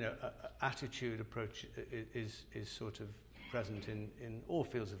attitude, approach is sort of present in all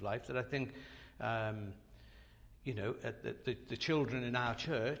fields of life. That I think, the children in our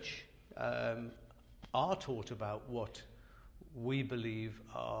church are taught about what we believe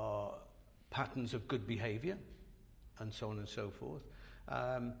are patterns of good behaviour, and so on and so forth.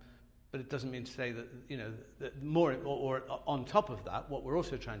 But it doesn't mean to say that that more or on top of that, what we're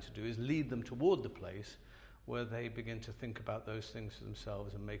also trying to do is lead them toward the place where they begin to think about those things for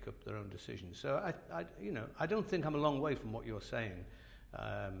themselves and make up their own decisions. So I don't think I'm a long way from what you're saying,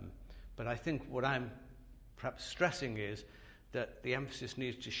 but I think what I'm perhaps stressing is that the emphasis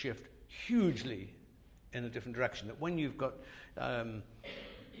needs to shift hugely in a different direction. That when you've got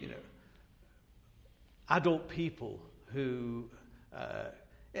adult people who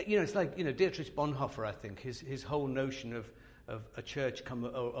it's like Dietrich Bonhoeffer. I think his whole notion of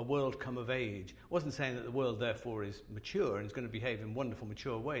a world come of age wasn't saying that the world therefore is mature and is going to behave in wonderful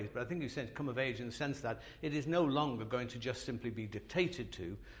mature ways, but I think he said come of age in the sense that it is no longer going to just simply be dictated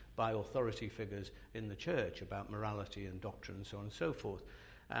to by authority figures in the church about morality and doctrine and so on and so forth.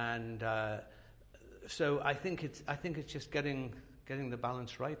 And so I think it's just getting the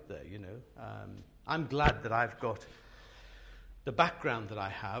balance right there. I'm glad that I've got the background that I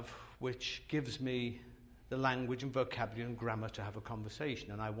have, which gives me the language and vocabulary and grammar to have a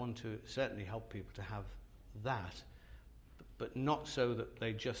conversation, and I want to certainly help people to have that, but not so that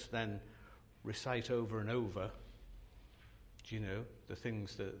they just then recite over and over, the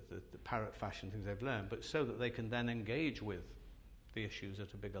things, the parrot fashion things they've learned, but so that they can then engage with the issues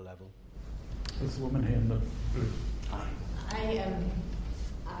at a bigger level. There's a woman here in the room.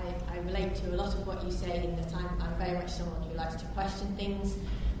 I relate to a lot of what you say in that I'm very much someone who likes to question things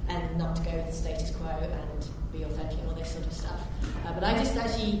and not to go with the status quo and be authentic and all this sort of stuff. But I just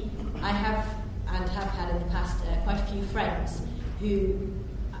actually, I have had in the past quite a few friends who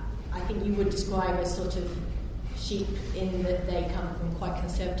I think you would describe as sort of sheep in that they come from quite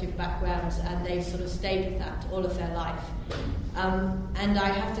conservative backgrounds and they've sort of stayed with that all of their life. And I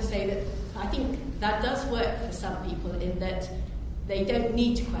have to say that I think that does work for some people in that they don't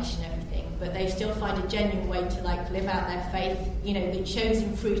need to question everything, but they still find a genuine way to live out their faith, that shows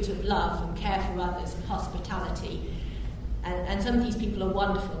in fruit of love and care for others and hospitality. And some of these people are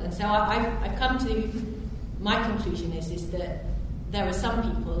wonderful. And so I've come to my conclusion is that there are some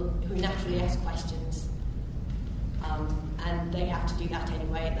people who naturally ask questions, and they have to do that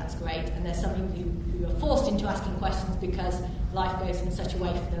anyway, and that's great. And there's some people who are forced into asking questions because life goes in such a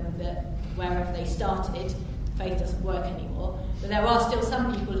way for them that wherever they started, faith doesn't work anymore. But there are still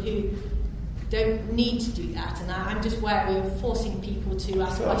some people who don't need to do that, and I'm just wary of forcing people to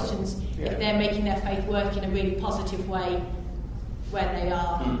ask questions if they're making their faith work in a really positive way where they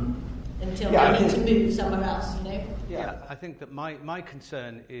are until they need to move somewhere else, Yeah, I think that my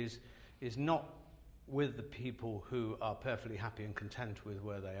concern is not with the people who are perfectly happy and content with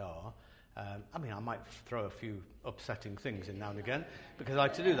where they are. I might throw a few upsetting things in now and again because I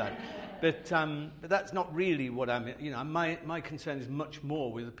like to do that, but that's not really what I'm. My concern is much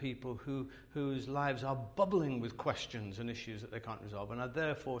more with the people whose lives are bubbling with questions and issues that they can't resolve, and are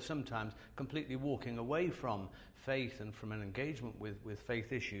therefore sometimes completely walking away from faith and from an engagement with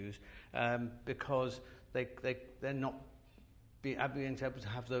faith issues because they're not being able to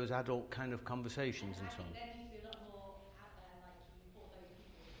have those adult kind of conversations and so on.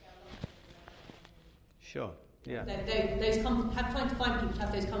 Sure. Yeah. So trying to find people to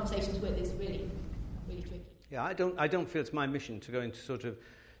have those conversations with is really, really tricky. Yeah, I don't feel it's my mission to go into sort of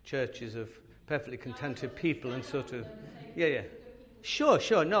churches of perfectly contented people and sort of... Yeah.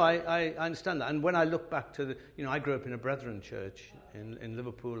 Sure. No, I understand that. And when I look back to I grew up in a Brethren church in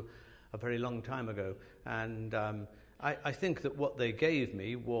Liverpool a very long time ago. And I think that what they gave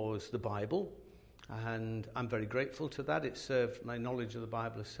me was the Bible. And I'm very grateful to that. My knowledge of the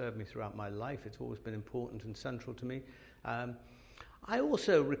Bible has served me throughout my life. It's always been important and central to me. I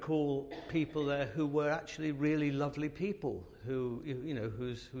also recall people there who were actually really lovely people, who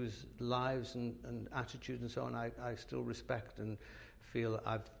whose lives and attitudes and so on I still respect and feel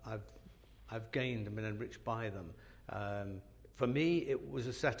I've gained and been enriched by them. For me, it was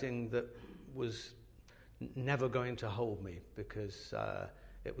a setting that was never going to hold me because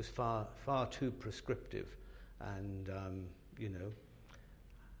it was far too prescriptive, and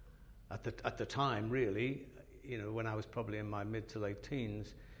at the time, really. When I was probably in my mid to late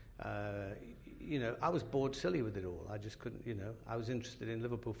teens, I was bored silly with it all. I just couldn't, I was interested in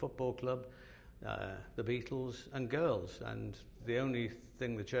Liverpool Football Club, the Beatles and girls, and the only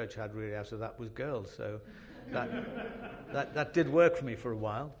thing the church had really out of that was girls, so that did work for me for a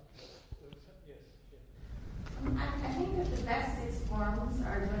while. I think that the best sixth forms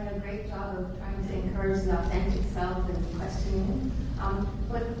are doing a great job of trying to encourage the authentic self and questioning.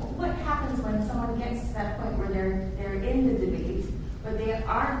 But what happens when someone gets to that point where they're in the debate, but they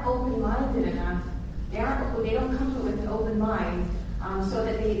aren't open-minded enough? They don't come to it with an open mind, so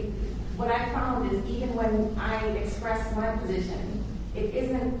that what I found is even when I express my position, it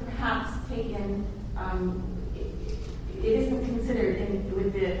isn't perhaps taken. It isn't considered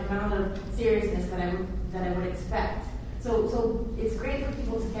with the amount of seriousness that I would expect. So it's great for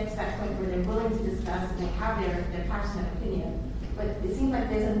people to get to that point where they're willing to discuss and they have their passionate opinion. But it seems like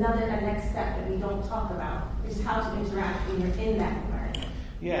there's a next step that we don't talk about, which is how to interact when you're in that environment.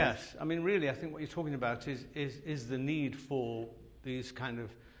 Yes. I mean, really, I think what you're talking about is the need for these kind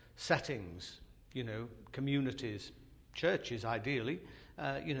of settings, communities, churches, ideally,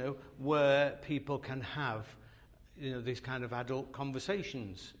 where people can have, these kind of adult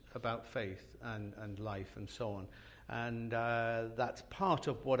conversations about faith and life and so on. And that's part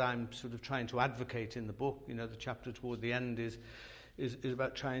of what I'm sort of trying to advocate in the book. The chapter toward the end is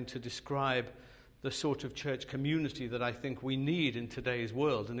about trying to describe the sort of church community that I think we need in today's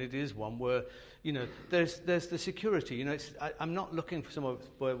world, and it is one where, there's the security. I'm not looking for somewhere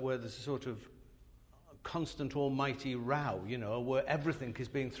where there's a sort of constant almighty row, where everything is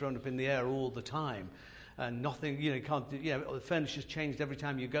being thrown up in the air all the time. And nothing, you can't. The furniture's changed every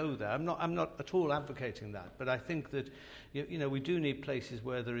time you go there. I'm not at all advocating that, but I think that, we do need places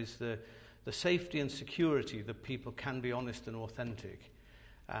where there is the safety and security that people can be honest and authentic,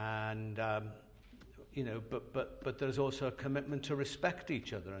 and but there's also a commitment to respect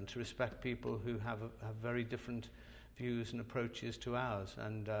each other and to respect people who have very different views and approaches to ours,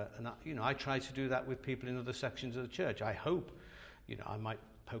 and I try to do that with people in other sections of the church. I hope, I might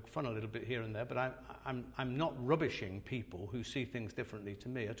poke fun a little bit here and there, but I'm not rubbishing people who see things differently to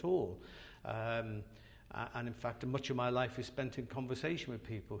me at all. And in fact, much of my life is spent in conversation with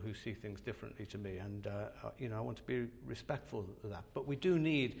people who see things differently to me, and I want to be respectful of that. But we do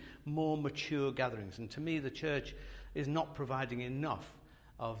need more mature gatherings, and to me, the church is not providing enough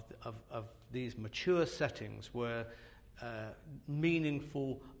of these mature settings where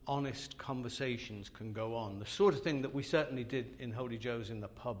meaningful, honest conversations can go on. The sort of thing that we certainly did in Holy Joe's in the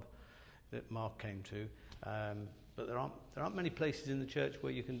pub that Mark came to. But there aren't many places in the church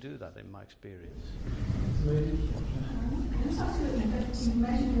where you can do that, in my experience. Can I ask you an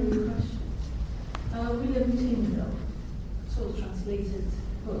imaginary question? William Tyndale, sort of translated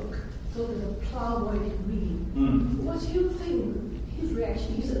book, so there's a ploughboy can read. What do you think his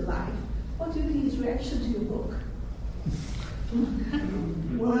reaction? He's alive. What do you think his reaction to your book?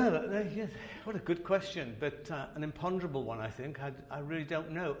 Well, what a good question, but an imponderable one, I think. I really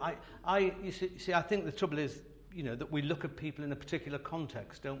don't know. You see, I think the trouble is, that we look at people in a particular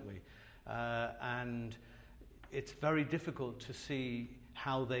context, don't we? And it's very difficult to see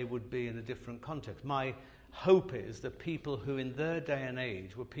how they would be in a different context. My hope is that people who in their day and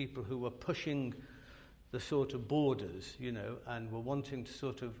age were people who were pushing the sort of borders, and were wanting to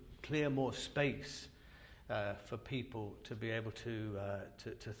sort of clear more space for people to be able to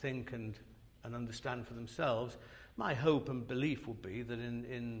think and understand for themselves. My hope and belief would be that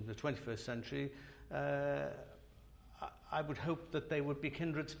in the 21st century, I would hope that they would be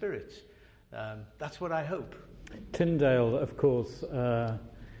kindred spirits. That's what I hope. Tyndale, of course,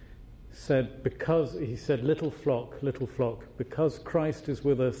 said, little flock, because Christ is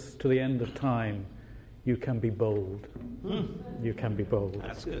with us to the end of time, you can be bold. You can be bold.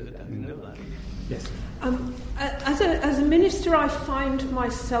 That's good. I didn't know that. Yes. As a minister, I find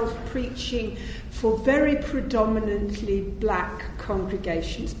myself preaching for very predominantly black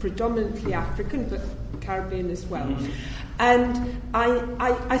congregations, predominantly African, but Caribbean as well. And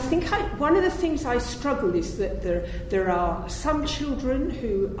I think one of the things I struggle is that there are some children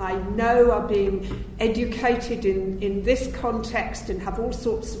who I know are being educated in this context and have all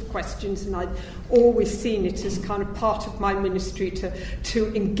sorts of questions, and I've always seen it as kind of part of my ministry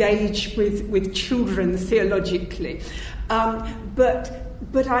to engage with children theologically.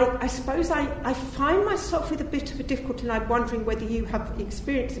 But I suppose I find myself with a bit of a difficulty, and I'm wondering whether you have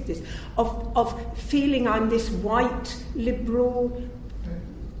experience of this, of feeling I'm this white liberal,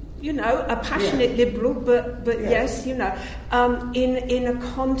 a passionate liberal, but yes, in a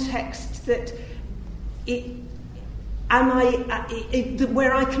context that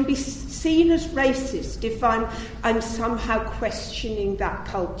where I can be seen as racist if I'm somehow questioning that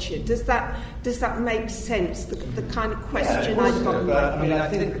culture. Does that make sense? The kind of question I've got. But I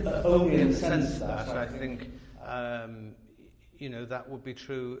think only in the sense that I think that would be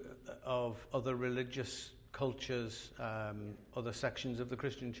true of other religious cultures, other sections of the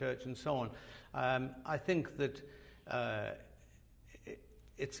Christian church, and so on. I think that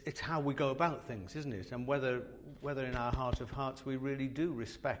it's how we go about things, isn't it? And whether in our heart of hearts we really do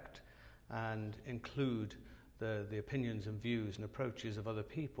respect and include the opinions and views and approaches of other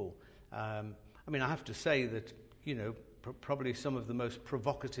people. I have to say that, probably some of the most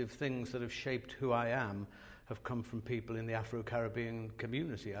provocative things that have shaped who I am have come from people in the Afro-Caribbean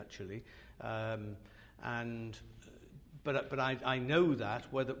community, actually. But I know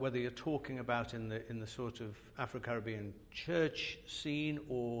that whether you're talking about in the sort of Afro-Caribbean church scene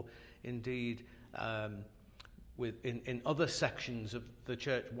or indeed in other sections of the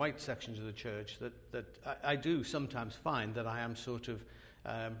church, white sections of the church, that I do sometimes find that I am sort of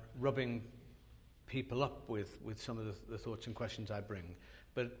rubbing people up with some of the thoughts and questions I bring.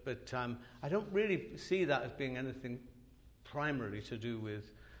 But I don't really see that as being anything primarily to do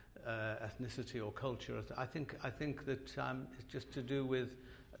with ethnicity or culture. I think that it's just to do with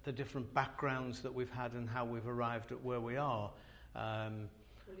the different backgrounds that we've had and how we've arrived at where we are. It's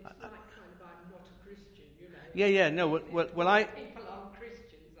like kind of I'm not a Christian, Yeah. No. Well, people aren't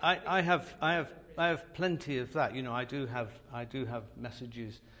Christians. I have plenty of that. I do have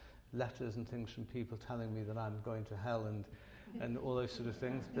messages, letters, and things from people telling me that I'm going to hell and all those sort of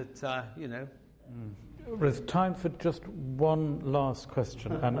things. But There's time for just one last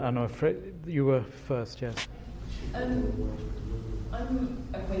question, and I'm afraid you were first. Yes. I'm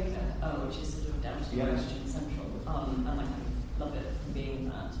a Quaker, which is sort of down to the Christian Central, and I kind of love it for being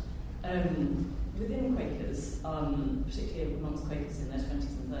that. Within Quakers, particularly amongst Quakers in their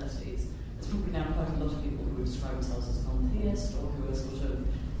 20s and 30s, there's probably now quite a lot of people who would describe themselves as non-theist, or who are sort of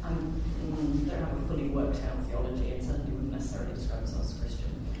don't have a fully worked out theology, and certainly wouldn't necessarily describe themselves as Christian.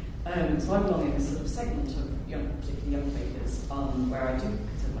 So I belong in a sort of segment of particularly young Quakers, where I do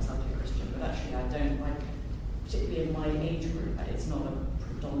consider myself to be a Christian, but actually I don't. Particularly in my age group, it's not a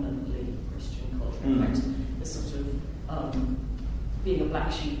predominantly Christian culture. In fact, the sort of being a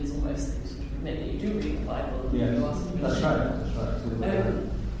black sheep is almost you sort of admit that you do read the Bible. Yes, that's right.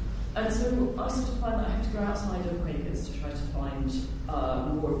 And so I sort of find that I have to go outside of Quakers to try to find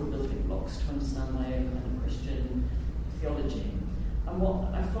more of the building blocks to understand my own kind of Christian theology. And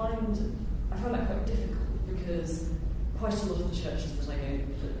what I find that quite difficult, because quite a lot of the churches that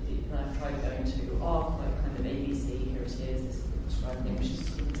I've tried going to are quite kind of ABC, here it is, this is the prescribed thing, which is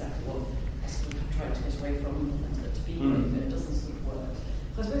sort of exactly what I sort of have tried to get away from and to be Quaker. It doesn't sort of work.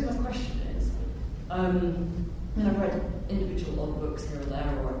 So I suppose my question is, I've read individual odd books here or there,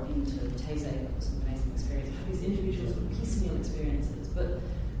 or I've been to Taizé, that was an amazing experience. I have these individual sort of piecemeal experiences, but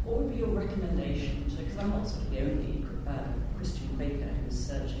what would be your recommendation to, because I'm not sort of the only Christian Quaker who's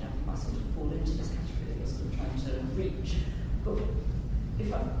searching out, I sort of fall into this category that you're sort of trying to reach, but if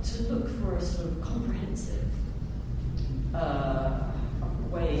I to look for a sort of comprehensive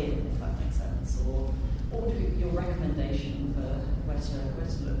way in, if that makes sense, or what would be your recommendation for where to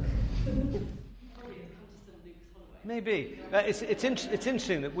look? Maybe. It's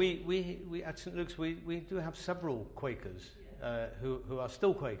interesting that we at St Luke's we do have several Quakers who are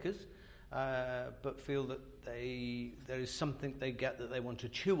still Quakers, but feel that there is something they get that they want to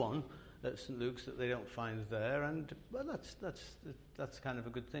chew on at St Luke's that they don't find there, and well, that's kind of a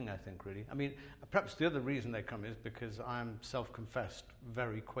good thing, I think, really. I mean, perhaps the other reason they come is because I'm self-confessed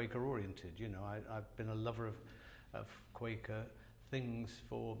very Quaker-oriented. I've been a lover of Quaker things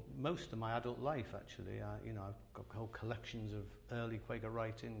for most of my adult life, actually. I've got whole collections of early Quaker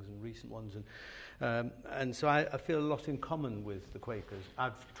writings and recent ones, and so I feel a lot in common with the Quakers.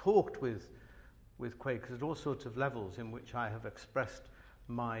 I've talked with Quakers at all sorts of levels in which I have expressed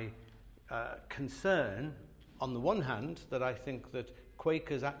my concern, on the one hand, that I think that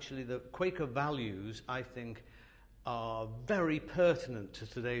Quakers actually, the Quaker values, I think, are very pertinent to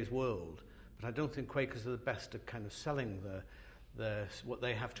today's world, but I don't think Quakers are the best at kind of selling what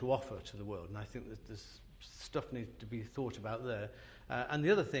they have to offer to the world, and I think that this stuff needs to be thought about there. And the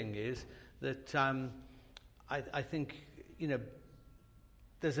other thing is that I think,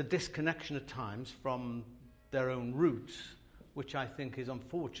 there's a disconnection at times from their own roots, which I think is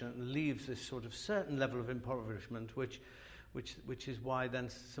unfortunate and leaves this sort of certain level of impoverishment, which is why then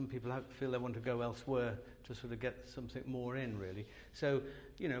some people feel they want to go elsewhere to sort of get something more in, really. So,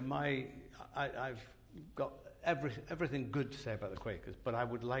 I've got everything good to say about the Quakers, but I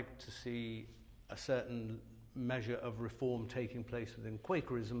would like to see a certain measure of reform taking place within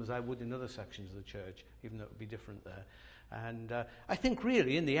Quakerism as I would in other sections of the church, even though it would be different there. And I think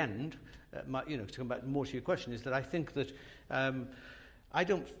really, in the end, to come back more to your question, is that I think that I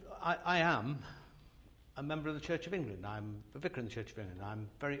am a member of the Church of England. I'm a vicar in the Church of England.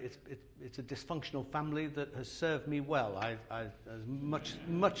 It's a dysfunctional family that has served me well. There's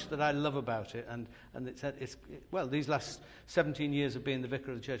much that I love about it, and these last 17 years of being the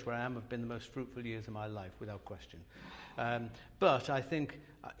vicar of the church where I am have been the most fruitful years of my life, without question. But I think,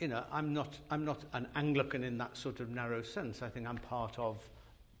 I'm not an Anglican in that sort of narrow sense. I think I'm part of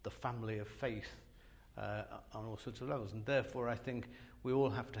the family of faith on all sorts of levels, and therefore I think we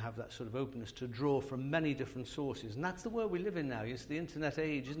all have to have that sort of openness to draw from many different sources, and that's the world we live in now. It's the internet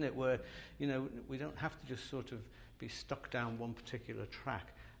age, isn't it, where we don't have to just sort of be stuck down one particular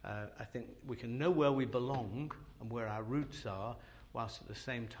track. I think we can know where we belong and where our roots are, whilst at the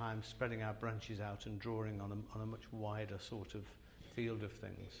same time spreading our branches out and drawing on a much wider sort of field of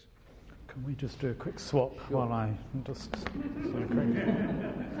things. Can we just do a quick swap while I just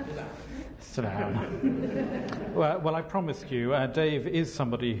sit down? Well, I promised you, Dave is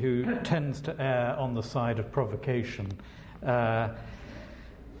somebody who tends to err on the side of provocation.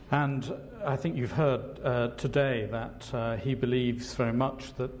 And I think you've heard today that he believes very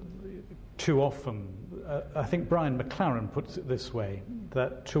much that too often, I think Brian McLaren puts it this way,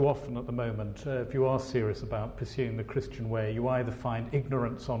 that too often at the moment, if you are serious about pursuing the Christian way, you either find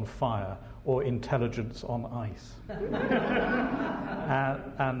ignorance on fire or intelligence on ice.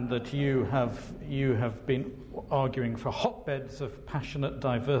 And that you have been arguing for hotbeds of passionate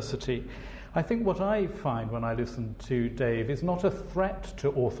diversity. I think what I find when I listen to Dave is not a threat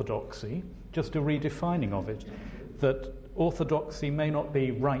to orthodoxy, just a redefining of it, that orthodoxy may not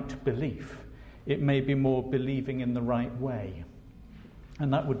be right belief, it may be more believing in the right way.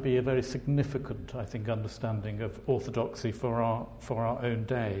 And that would be a very significant, I think, understanding of orthodoxy for our own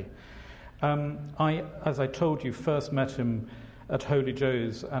day. I, as I told you, first met him at Holy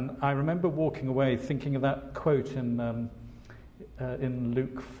Joe's, and I remember walking away thinking of that quote in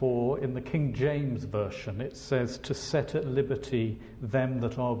Luke 4, in the King James Version. It says, "To set at liberty them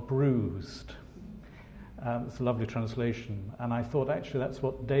that are bruised." It's a lovely translation, and I thought actually that's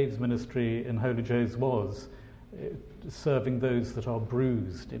what Dave's ministry in Holy Joe's was, serving those that are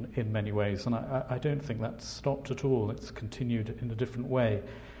bruised in many ways, and I don't think that's stopped at all. It's continued in a different way.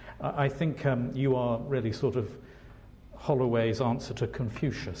 I think you are really sort of Holloway's answer to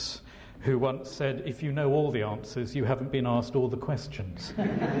Confucius, who once said, if you know all the answers, you haven't been asked all the questions.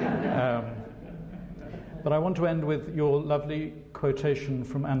 But I want to end with your lovely quotation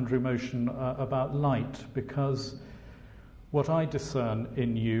from Andrew Motion about light, because what I discern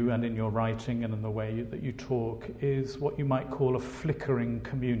in you and in your writing and in the way that you talk is what you might call a flickering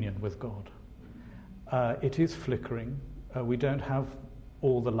communion with God. It is flickering. We don't have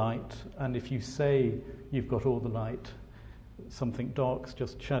all the light, and if you say you've got all the light, something dark's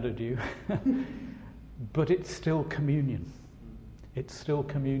just shadowed you. But it's still communion. It's still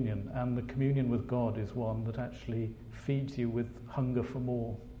communion, and the communion with God is one that actually feeds you with hunger for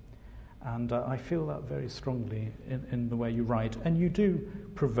more. And I feel that very strongly in the way you write. And you do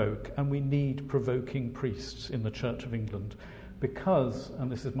provoke, and we need provoking priests in the Church of England, because,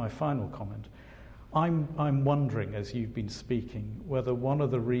 and this is my final comment, I'm wondering, as you've been speaking, whether one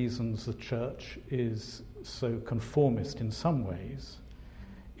of the reasons the Church is so conformist in some ways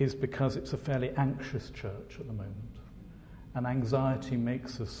is because it's a fairly anxious church at the moment. And anxiety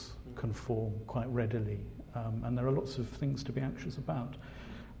makes us conform quite readily. And there are lots of things to be anxious about.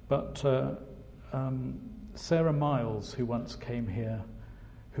 But Sarah Miles, who once came here,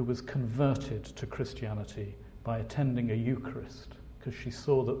 who was converted to Christianity by attending a Eucharist, because she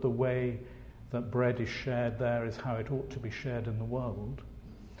saw that the way that bread is shared there is how it ought to be shared in the world.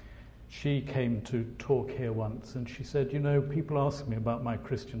 She came to talk here once and she said, people ask me about my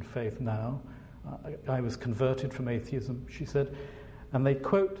Christian faith now. I was converted from atheism, she said, and they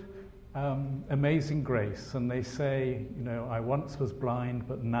quote Amazing Grace, and they say, I once was blind,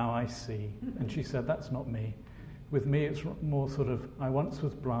 but now I see. And she said, that's not me. With me, it's more sort of, I once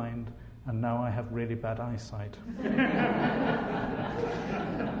was blind, and now I have really bad eyesight.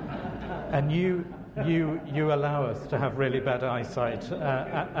 And you allow us to have really bad eyesight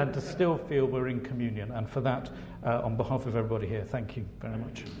and to still feel we're in communion. And for that, on behalf of everybody here, thank you very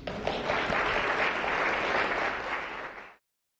much.